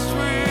blessed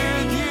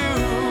with you,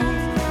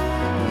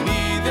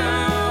 neither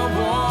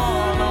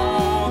one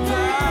all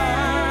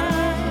that.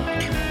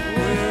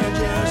 We're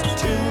just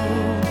two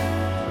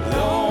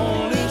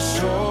lonely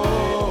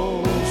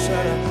souls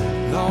at a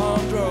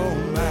laundromat.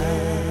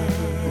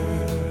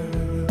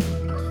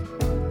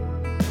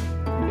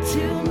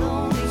 Two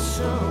lonely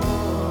souls.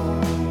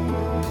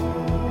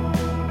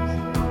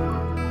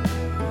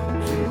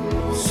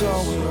 So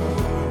we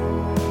are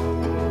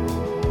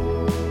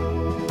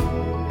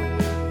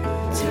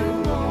two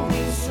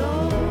lonely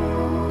souls.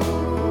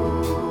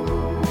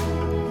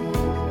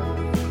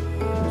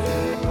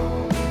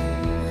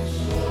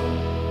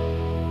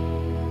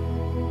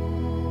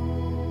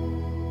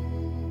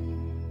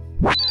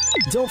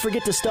 Don't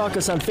forget to stalk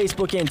us on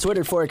Facebook and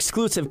Twitter for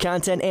exclusive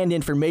content and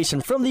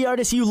information from the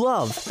artists you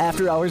love.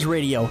 After Hours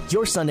Radio,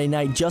 your Sunday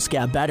night just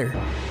got better.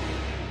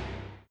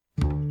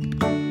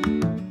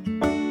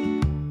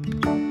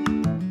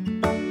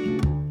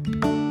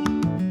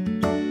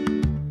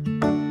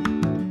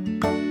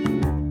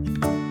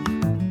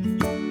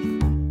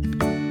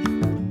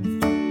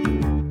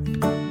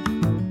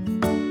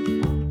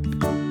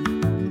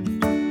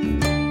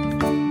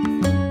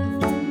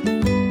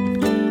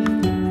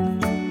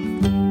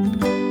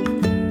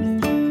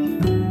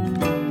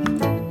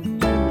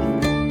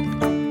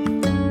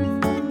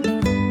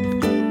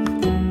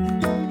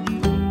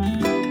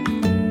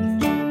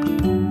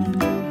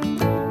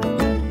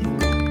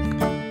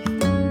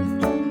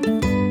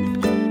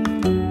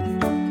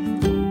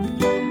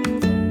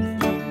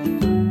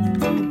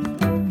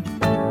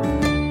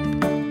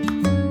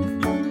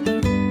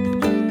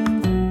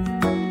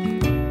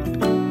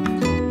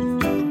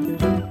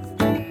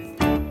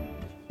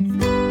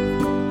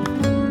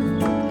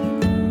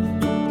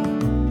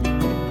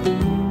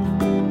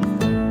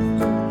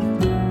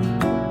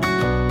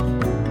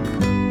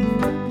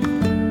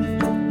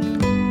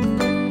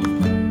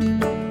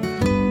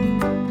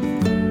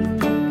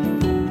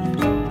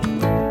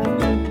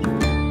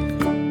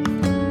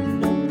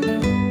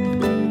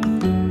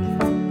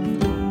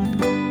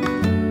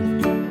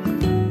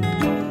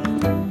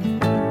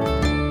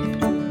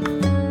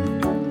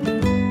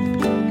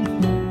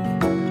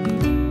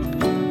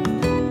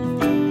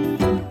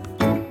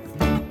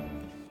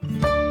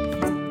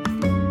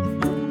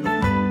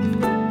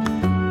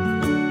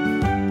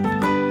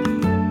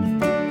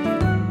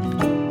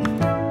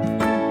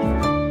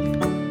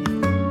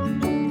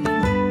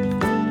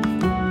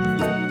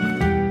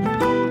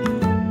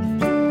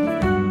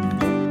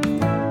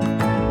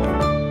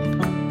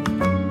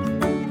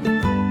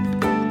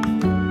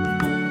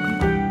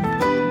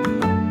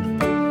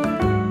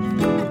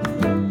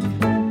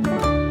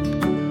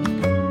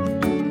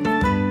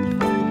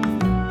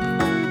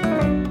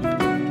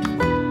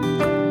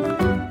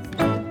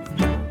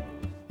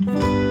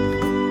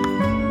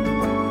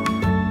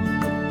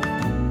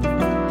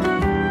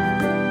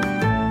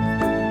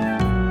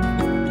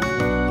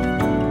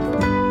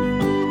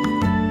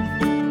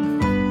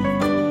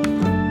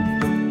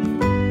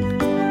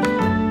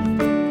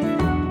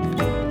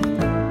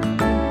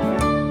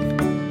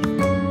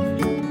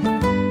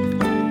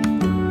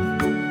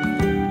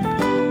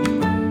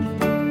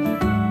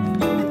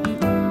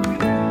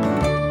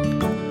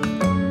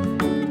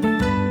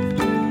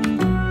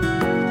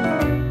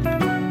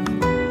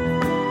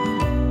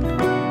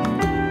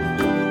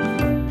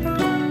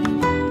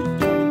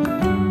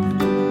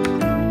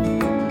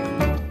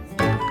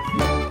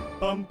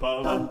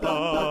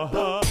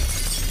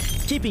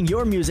 Keeping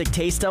your music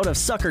taste out of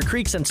Sucker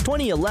Creek since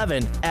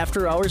 2011,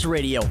 After Hours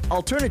Radio,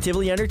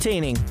 alternatively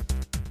entertaining.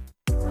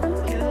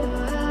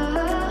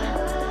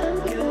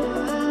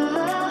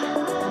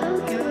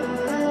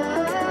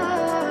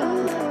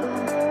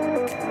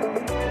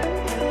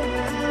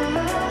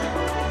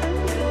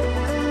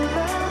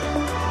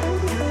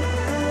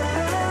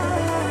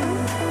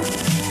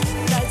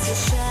 Lights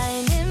are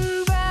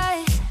shining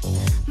bright.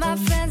 My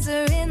friends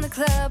are in the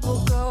club.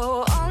 We'll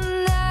go all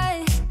night.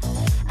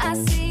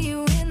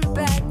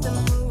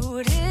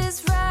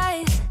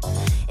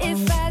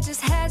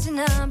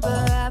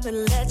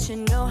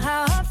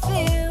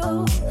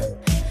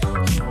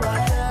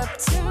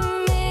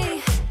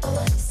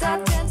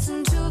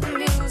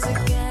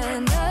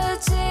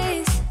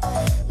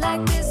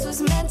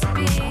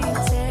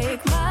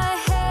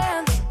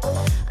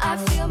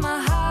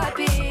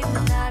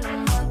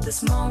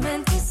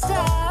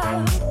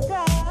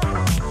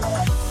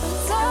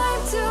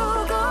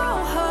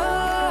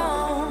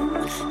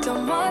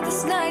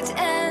 this night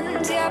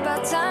end. Yeah,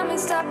 about time we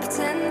stop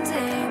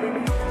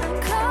pretending.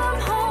 Come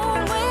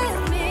home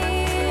with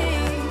me.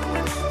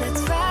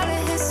 Let's write a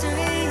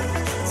history.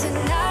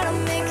 Tonight I'll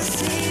make you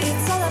see.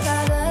 It's all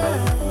about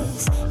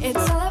us.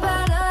 It's all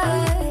about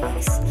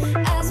us.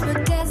 As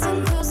we're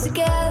dancing close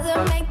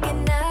together,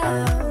 making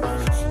out.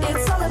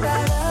 It's all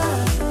about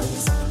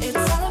us.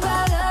 It's all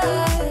about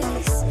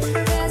us.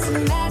 There's a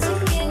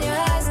magic in your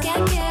eyes,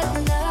 can't get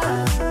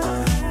enough.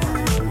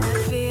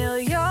 Feel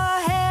your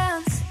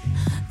hands,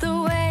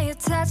 the way you're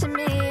touching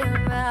me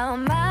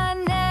around my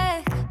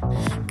neck.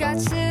 Got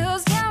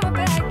chills down my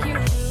back, you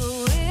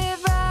do it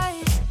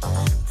right.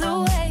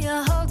 The way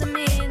you're holding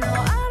me, no,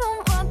 I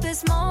don't want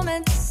this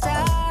moment to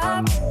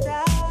stop.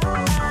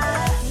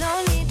 No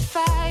need to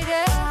fight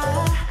it,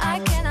 I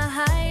cannot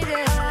hide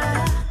it.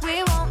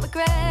 We won't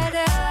regret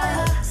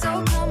it,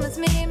 so come with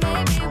me.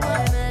 Maybe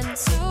we're meant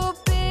to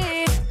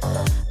be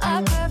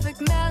a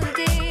perfect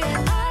melody,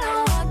 and I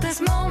don't want this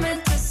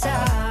moment to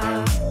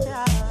stop.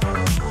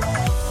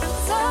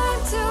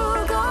 Time to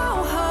go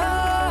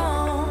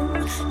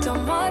home.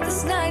 Don't want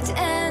this night to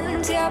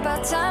end. Yeah,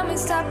 about time we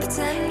stop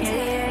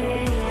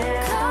pretending.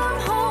 Come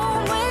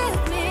home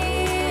with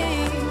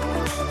me.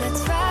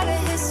 Let's write a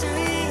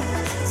history.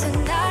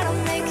 Tonight I'll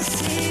make you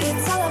see.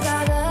 It's all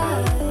about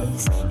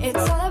us.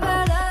 It's all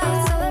about us.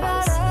 It's all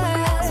about us.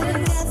 As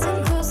we're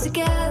dancing close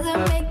together,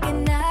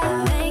 making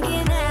out.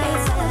 Making out.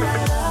 It's all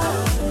about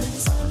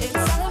us.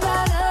 It's all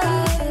about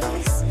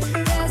us.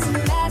 There's a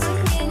magic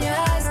in your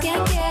eyes,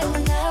 can't get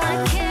enough. I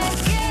can't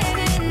get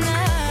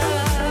enough.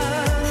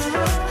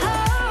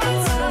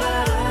 It's all about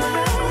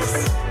us.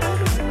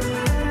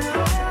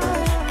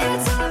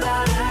 It's all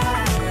about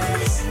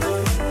us.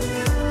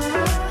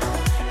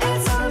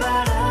 It's all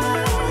about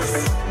us.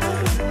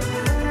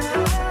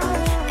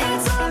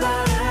 It's all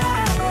about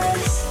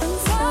us.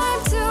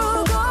 Time to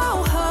go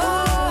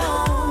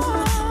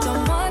home.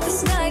 Don't want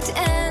this night to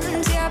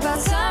end. Yeah, about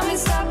time we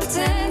stop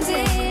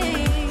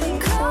pretending.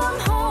 Come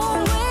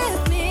home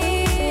with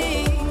me.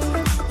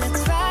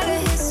 Let's write a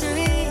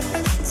history.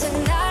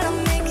 Tonight I'll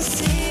make you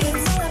see.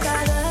 It's all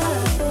about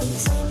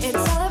us.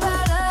 It's all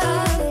about us.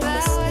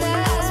 As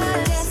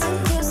we're dancing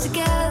close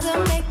together,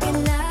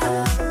 making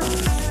out.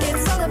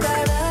 It's all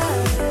about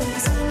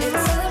us.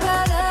 It's all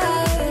about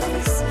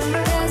us.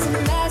 There's a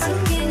magic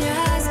in your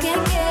eyes,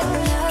 can't get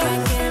enough.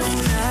 Can't get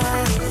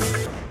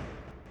enough.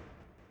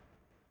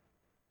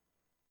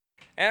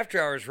 After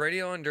Hours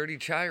Radio on Dirty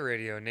Chai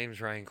Radio.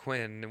 Name's Ryan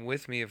Quinn. And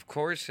with me, of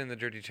course, in the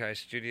Dirty Chai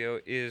studio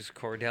is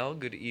Cordell.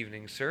 Good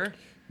evening, sir.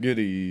 Good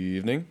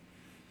evening.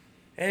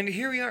 And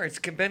here we are. It's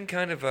been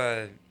kind of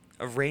a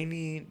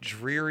rainy,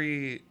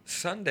 dreary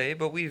Sunday,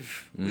 but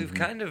we've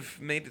kind of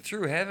made it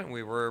through, haven't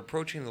we? We're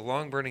approaching the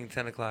long-burning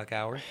 10 o'clock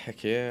hour.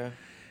 Heck yeah.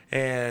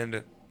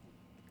 And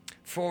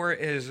for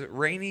as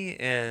rainy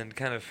and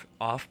kind of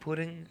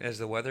off-putting as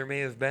the weather may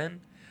have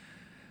been,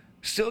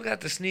 still got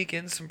to sneak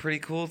in some pretty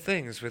cool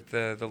things with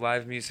the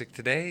live music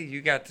today.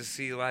 You got to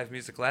see live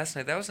music last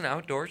night. That was an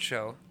outdoor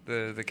show,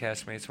 the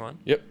Castmates one.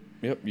 Yep.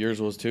 Yours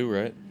was too,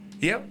 right?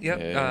 Yep.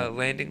 Yeah.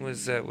 Landing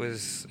was,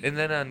 and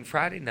then on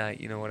Friday night,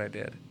 you know what I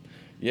did?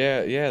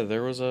 Yeah.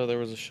 There was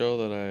a show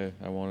that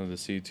I wanted to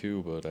see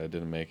too, but I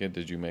didn't make it.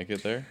 Did you make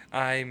it there?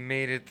 I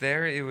made it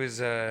there. It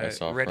was I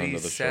saw a Ready, friend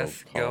of the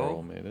Seth, show, Carl,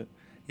 Go. made it.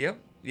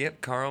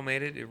 Yep, Carl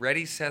made it.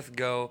 Ready, Seth,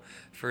 Go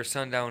for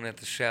Sundown at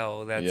the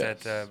Shell. That's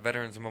Yes. at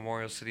Veterans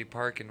Memorial City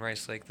Park in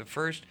Rice Lake. The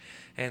first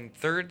and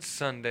third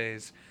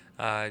Sundays,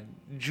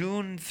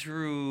 June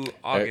through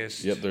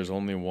August. Yep, there's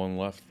only one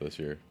left this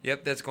year.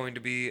 Yep, that's going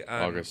to be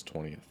August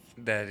 20th.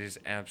 That is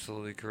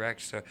absolutely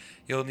correct. So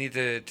you'll need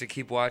to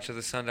keep watch of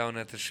the Sundown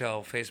at the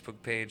Shell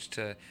Facebook page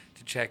to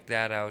check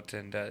that out.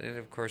 And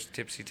of course,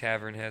 Tipsy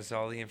Tavern has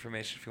all the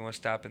information if you want to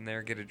stop in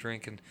there, get a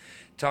drink, and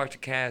talk to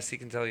Cass. He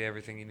can tell you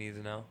everything you need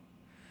to know.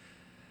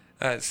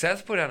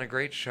 Seth put on a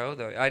great show,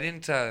 though. I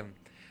didn't.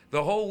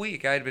 The whole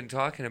week I had been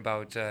talking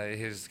about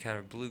his kind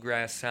of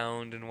bluegrass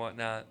sound and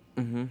whatnot.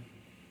 Mm-hmm.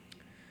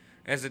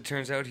 As it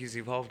turns out, he's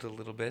evolved a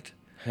little bit.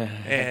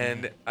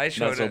 And I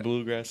showed Not so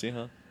bluegrassy,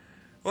 huh?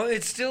 Well,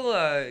 it's still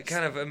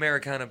kind of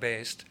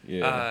Americana-based.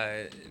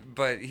 Yeah.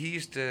 But he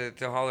used to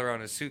haul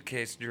around a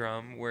suitcase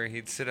drum where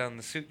he'd sit on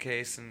the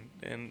suitcase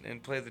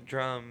and play the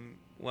drum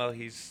while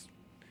he's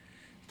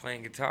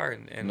playing guitar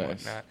and Nice.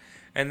 whatnot.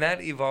 And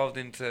that evolved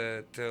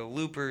into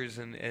loopers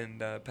and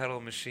pedal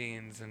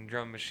machines and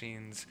drum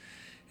machines.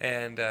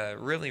 And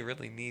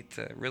really neat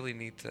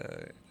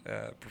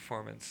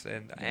performance.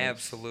 And I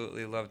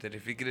absolutely loved it.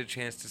 If you get a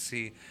chance to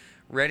see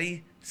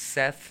Ready,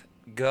 Seth,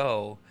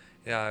 Go,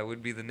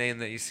 would be the name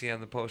that you see on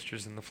the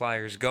posters and the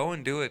flyers. Go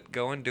and do it.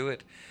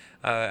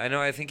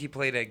 I think he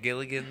played at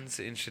Gilligan's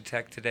in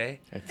Chautauqua today.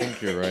 I think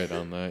you're right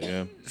on that,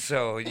 yeah.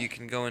 So you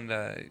can go and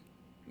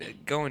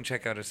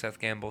check out a Seth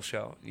Gamble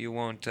show. You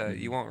won't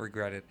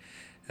regret it.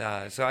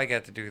 So I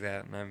got to do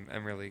that, and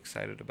I'm really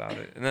excited about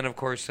it. And then, of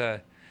course,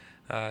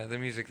 the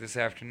music this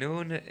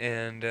afternoon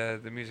and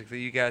the music that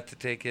you got to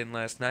take in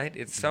last night.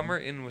 It's summer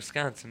in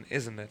Wisconsin,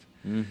 isn't it?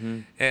 Mm-hmm.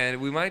 And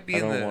we might be I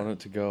don't want it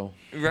to go.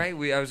 Right.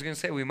 I was going to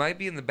say we might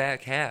be in the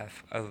back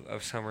half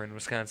of summer in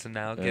Wisconsin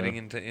now, getting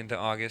into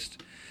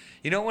August.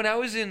 You know, when I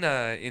was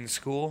in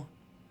school,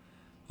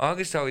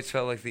 August always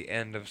felt like the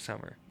end of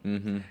summer.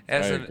 Mm-hmm. I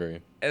agree.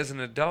 As an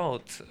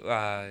adult,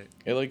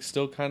 it like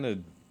still kind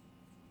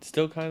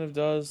of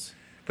does.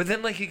 But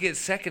then like you get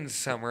second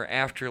summer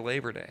after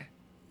Labor Day.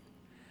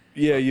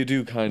 Yeah, you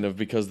do kind of,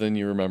 because then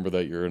you remember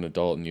that you're an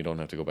adult and you don't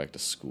have to go back to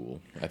school.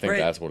 I think Right.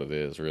 that's what it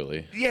is,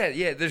 really.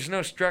 Yeah, there's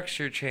no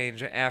structure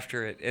change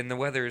after it, and the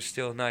weather is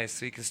still nice,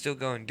 so you can still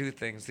go and do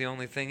things. The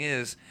only thing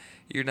is,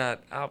 you're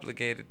not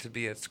obligated to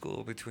be at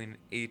school between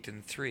 8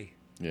 and 3.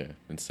 Yeah,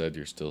 instead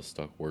you're still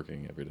stuck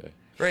working every day.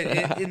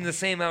 Right, in the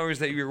same hours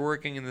that you're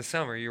working in the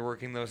summer, you're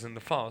working those in the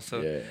fall,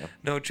 so Yeah.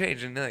 no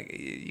change. And like,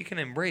 you can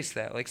embrace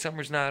that. Like,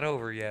 summer's not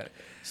over yet.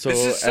 So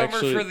this is summer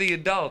actually- for the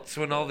adults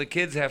when all the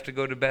kids have to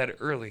go to bed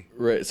early.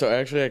 Right. So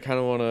actually, I kind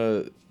of want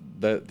to.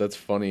 That's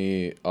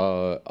funny.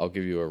 I'll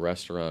give you a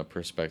restaurant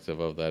perspective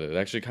of that. It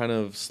actually kind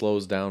of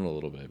slows down a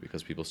little bit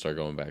because people start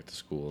going back to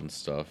school and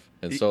stuff.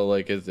 And so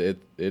like it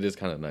is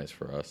kind of nice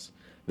for us.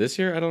 This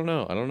year, I don't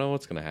know. I don't know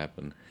what's gonna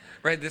happen.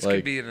 Right, this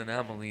could be an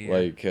anomaly. Yeah.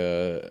 Like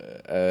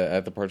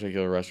at the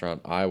particular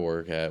restaurant I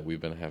work at, we've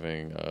been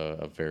having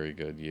a very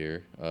good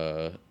year,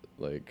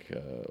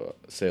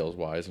 sales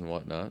wise and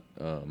whatnot.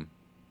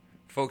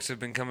 Folks have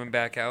been coming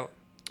back out.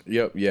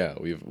 Yep, yeah,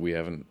 we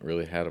haven't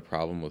really had a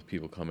problem with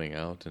people coming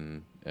out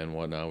and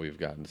whatnot. We've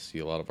gotten to see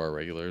a lot of our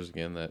regulars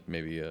again that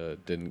maybe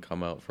didn't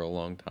come out for a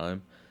long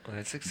time. Well,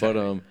 that's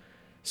exciting. But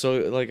so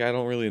like I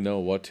don't really know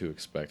what to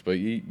expect, but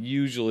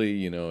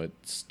usually it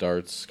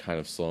starts kind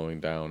of slowing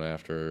down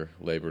after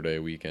Labor Day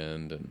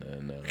weekend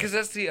and because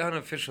that's the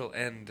unofficial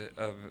end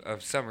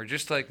of summer,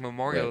 just like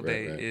Memorial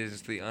Day right.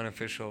 is the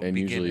unofficial and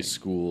beginning. usually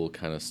school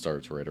kind of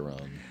starts right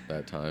around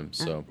that time.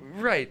 So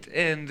Right,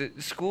 and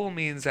school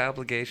means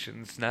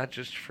obligations, not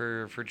just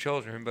for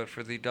children, but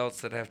for the adults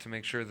that have to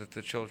make sure that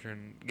the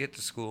children get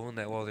to school and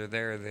that while they're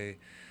there, they,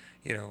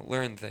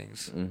 learn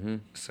things. Mm-hmm.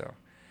 So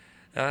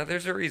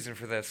there's a reason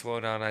for that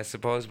slowdown, I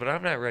suppose, but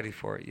I'm not ready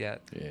for it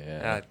yet.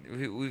 Yeah.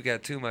 We've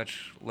got too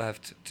much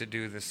left to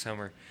do this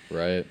summer.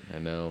 Right, I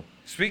know.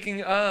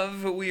 Speaking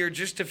of, we are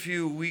just a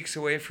few weeks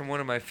away from one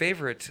of my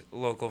favorite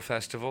local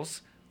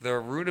festivals, the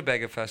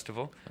Rutabaga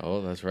Festival. Oh,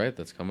 that's right.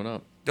 That's coming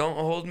up. Don't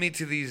hold me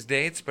to these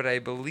dates, but I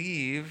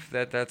believe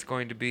that that's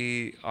going to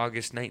be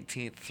August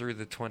 19th through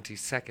the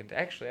 22nd.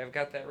 Actually, I've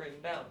got that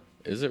written down.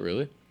 Is it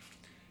really?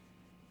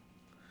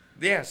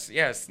 Yes.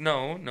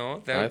 No.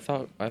 I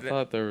thought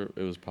it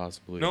was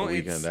possibly the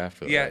weekend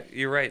after that. Yeah,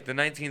 you're right. The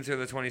 19th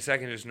through the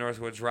 22nd is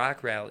Northwoods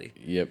Rock Rally.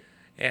 Yep.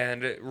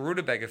 And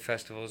Rutabaga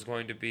Festival is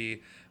going to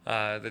be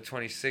the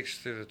 26th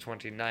through the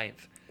 29th.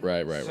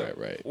 Right.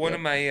 One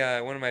of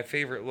my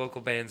favorite local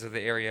bands of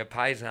the area,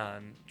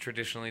 Paisan,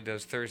 traditionally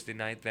does Thursday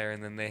night there,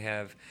 and then they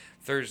have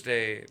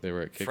Thursday, They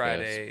were at Kick-Ass.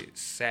 Friday,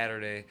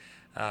 Saturday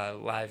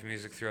live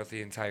music throughout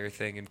the entire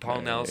thing. And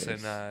Paul Nelson,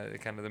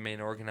 kind of the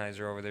main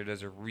organizer over there,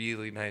 does a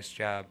really nice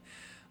job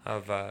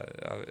of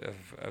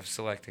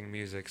selecting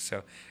music.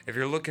 So if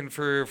you're looking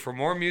for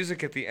more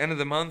music at the end of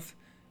the month,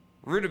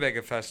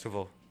 Rutabaga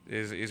Festival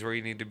is where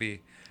you need to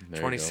be.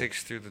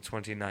 26th through the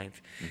 29th.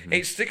 Mm-hmm.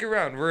 Hey, stick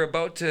around. We're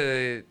about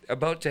to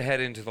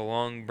head into the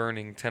long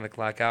burning 10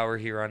 o'clock hour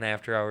here on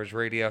After Hours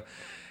Radio.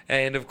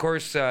 And of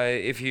course,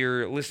 if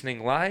you're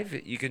listening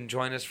live, you can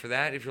join us for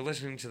that. If you're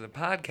listening to the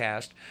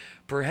podcast,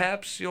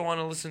 perhaps you'll want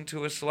to listen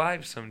to us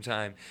live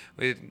sometime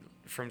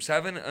from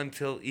 7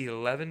 until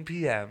 11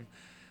 p.m.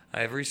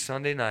 Every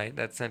Sunday night,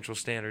 that's Central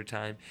Standard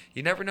Time.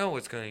 You never know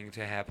what's going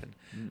to happen.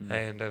 Mm-hmm.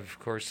 And, of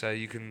course,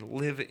 you can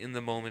live in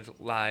the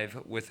moment live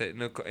with it.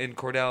 And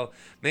Cordell,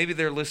 maybe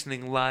they're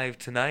listening live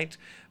tonight,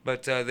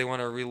 but they want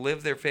to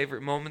relive their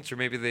favorite moments, or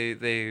maybe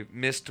they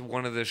missed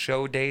one of the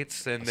show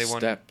dates and they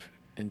want to step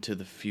into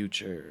the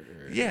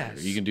future.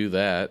 Yes. You can do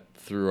that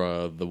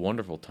through the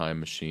wonderful time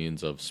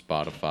machines of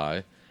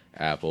Spotify,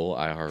 Apple,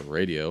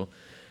 iHeartRadio.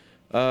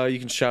 You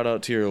can shout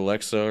out to your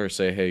Alexa or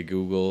say, hey,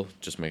 Google.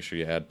 Just make sure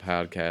you add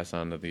podcasts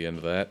on at the end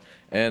of that.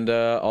 And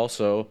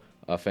also,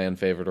 a fan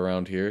favorite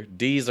around here,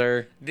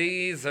 Deezer.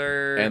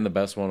 And the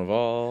best one of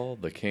all,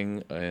 the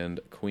king and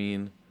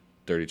queen,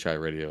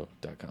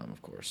 DirtyChaiRadio.com,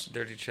 of course.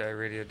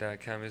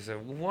 DirtyChaiRadio.com is a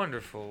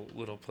wonderful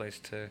little place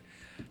to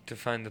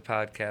find the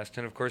podcast.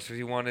 And, of course, if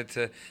you wanted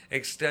to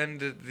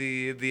extend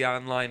the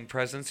online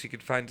presence, you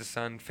could find us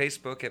on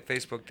Facebook at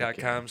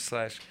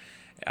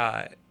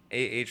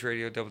facebook.com/AH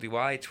Radio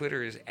WY.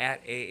 Twitter is at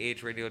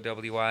AH Radio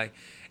WY.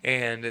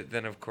 And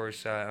then, of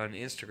course, on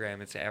Instagram,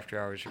 it's After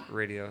Hours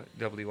Radio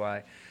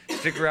WY.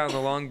 Stick around.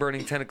 The long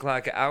burning 10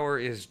 o'clock hour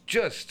is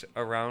just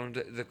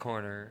around the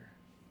corner.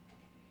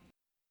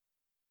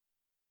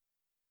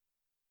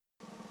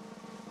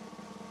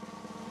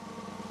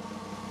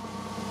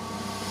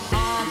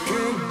 I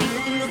can't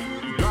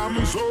believe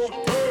diamonds so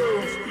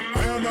fast,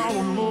 and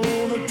I'm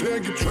gonna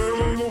take you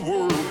traveling the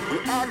world.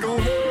 I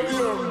can love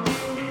you.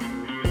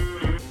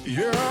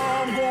 Yeah,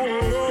 I'm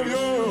gonna love you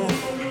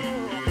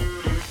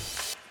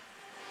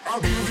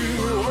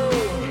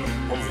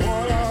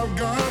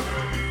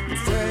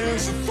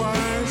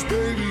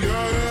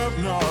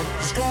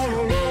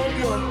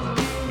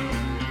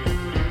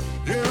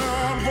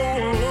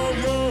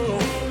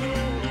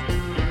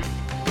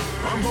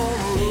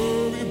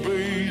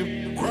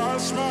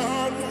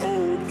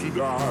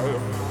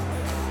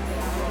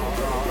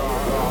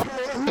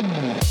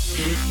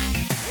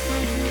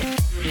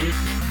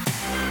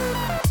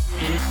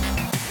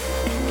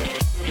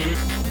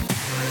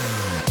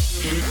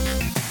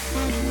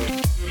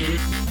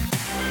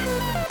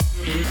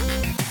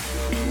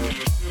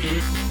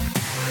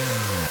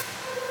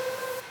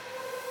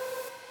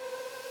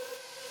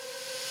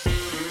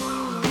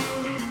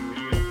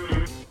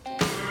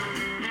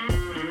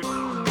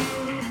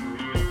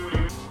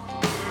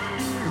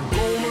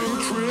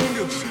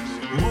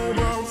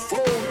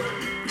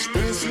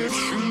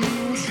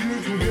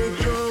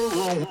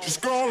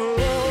Just gonna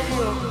love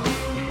you.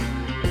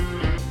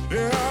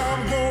 Yeah,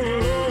 I'm gonna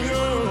love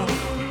you.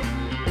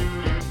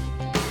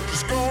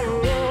 Just gonna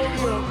love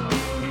you.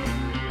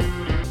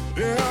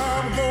 Yeah,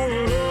 I'm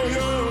gonna love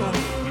you.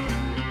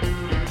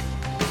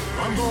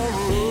 I'm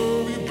gonna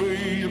love you,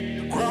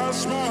 babe. Cross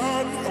my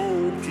heart and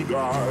hope to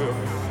die.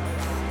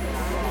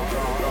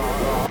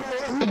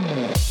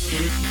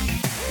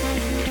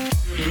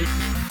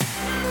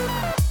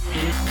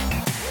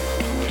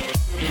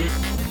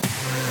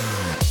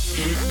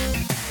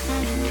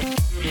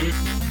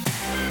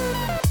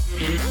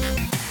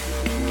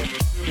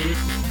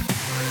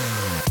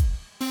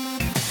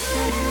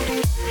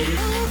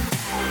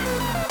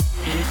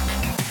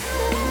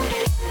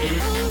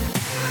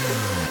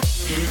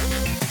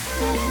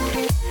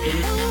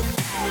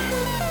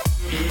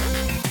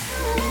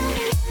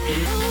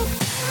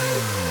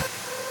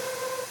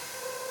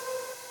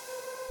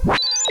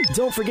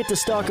 Don't forget to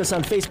stalk us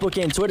on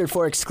Facebook and Twitter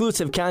for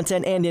exclusive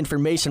content and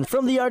information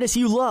from the artists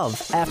you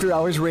love. After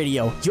Hours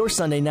Radio, your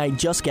Sunday night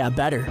just got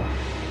better.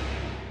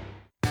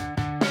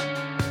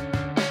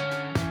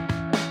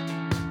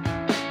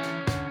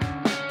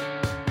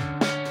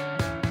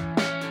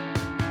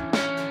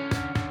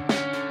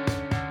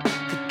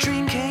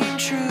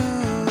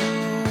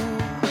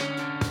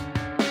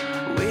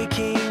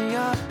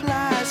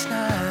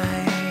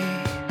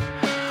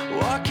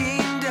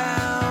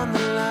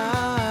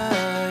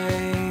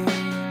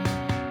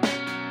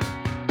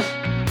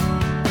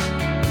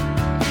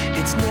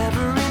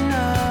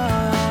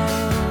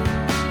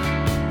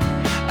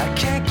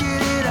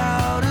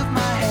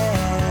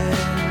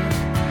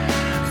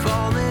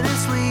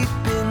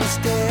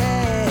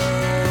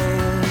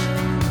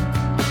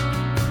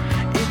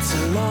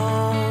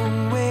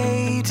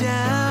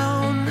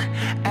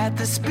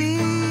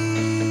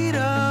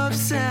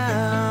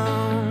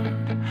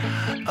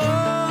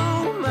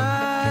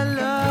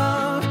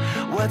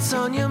 What's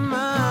on your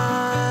mind?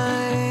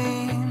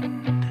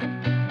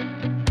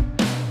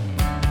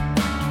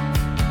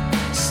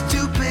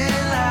 Stupid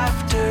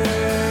laughter.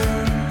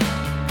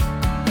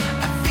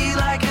 I feel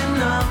like a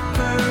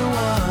number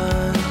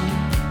one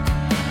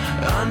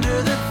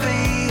under the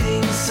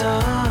fading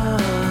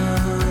sun.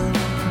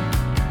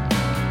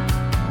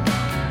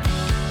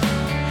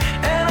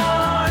 And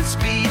our hearts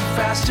beat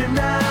faster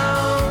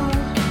now.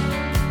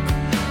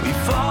 We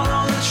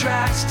follow the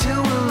tracks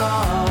till we're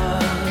lost,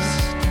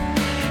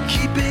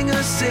 keeping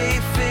us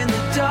safe in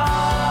the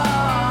dark.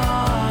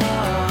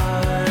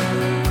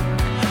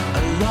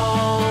 A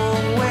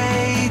long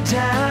way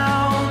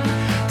down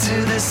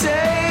to the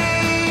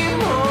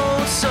same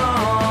old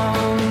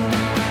song.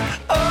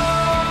 Oh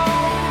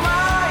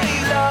my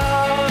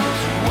love,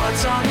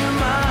 what's on your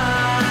mind?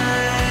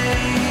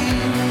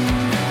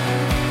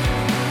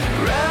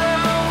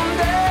 Round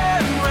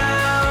and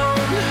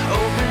round,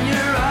 open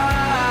your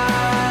eyes.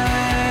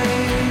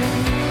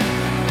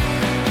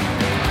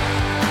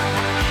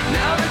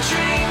 Now the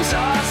dreams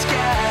are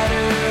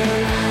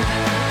scattered,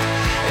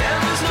 and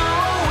there's no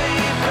way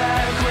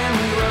back when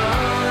we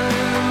run.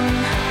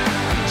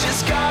 We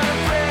just gotta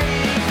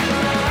break the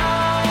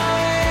line.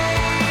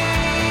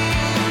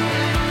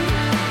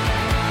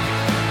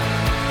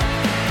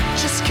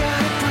 Just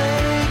gotta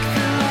break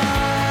the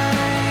line.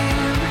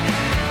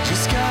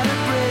 Just gotta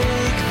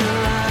break the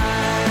line.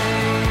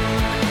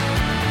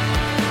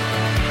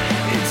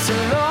 It's a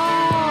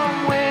long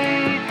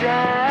way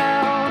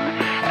down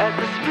at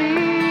the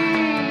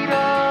speed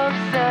of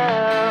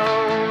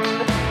sound.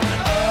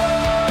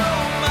 Oh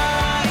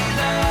my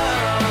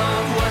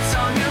love, what's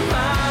on your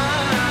mind?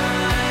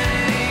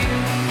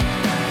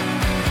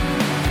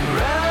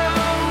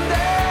 Round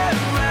and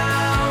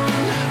round,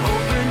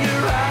 open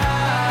your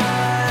eyes.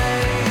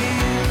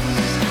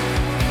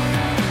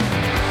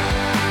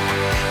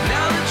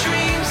 Now the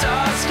dreams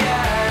are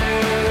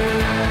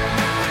scattered,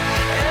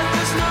 and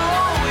there's no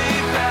way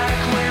back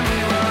when we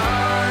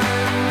run.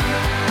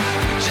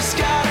 We just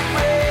gotta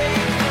break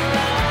the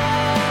line.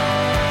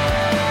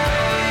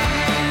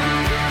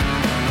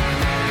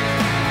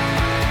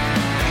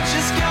 We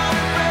just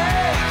gotta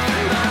break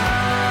the line.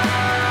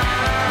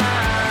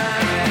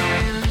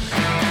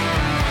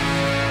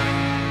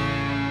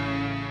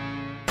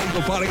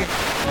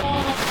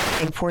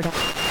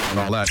 And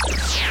all that.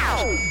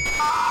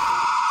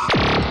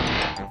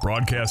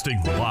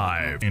 Broadcasting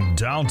live in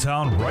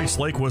downtown Rice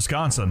Lake,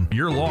 Wisconsin.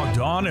 You're logged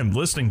on and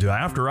listening to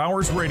After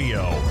Hours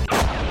Radio.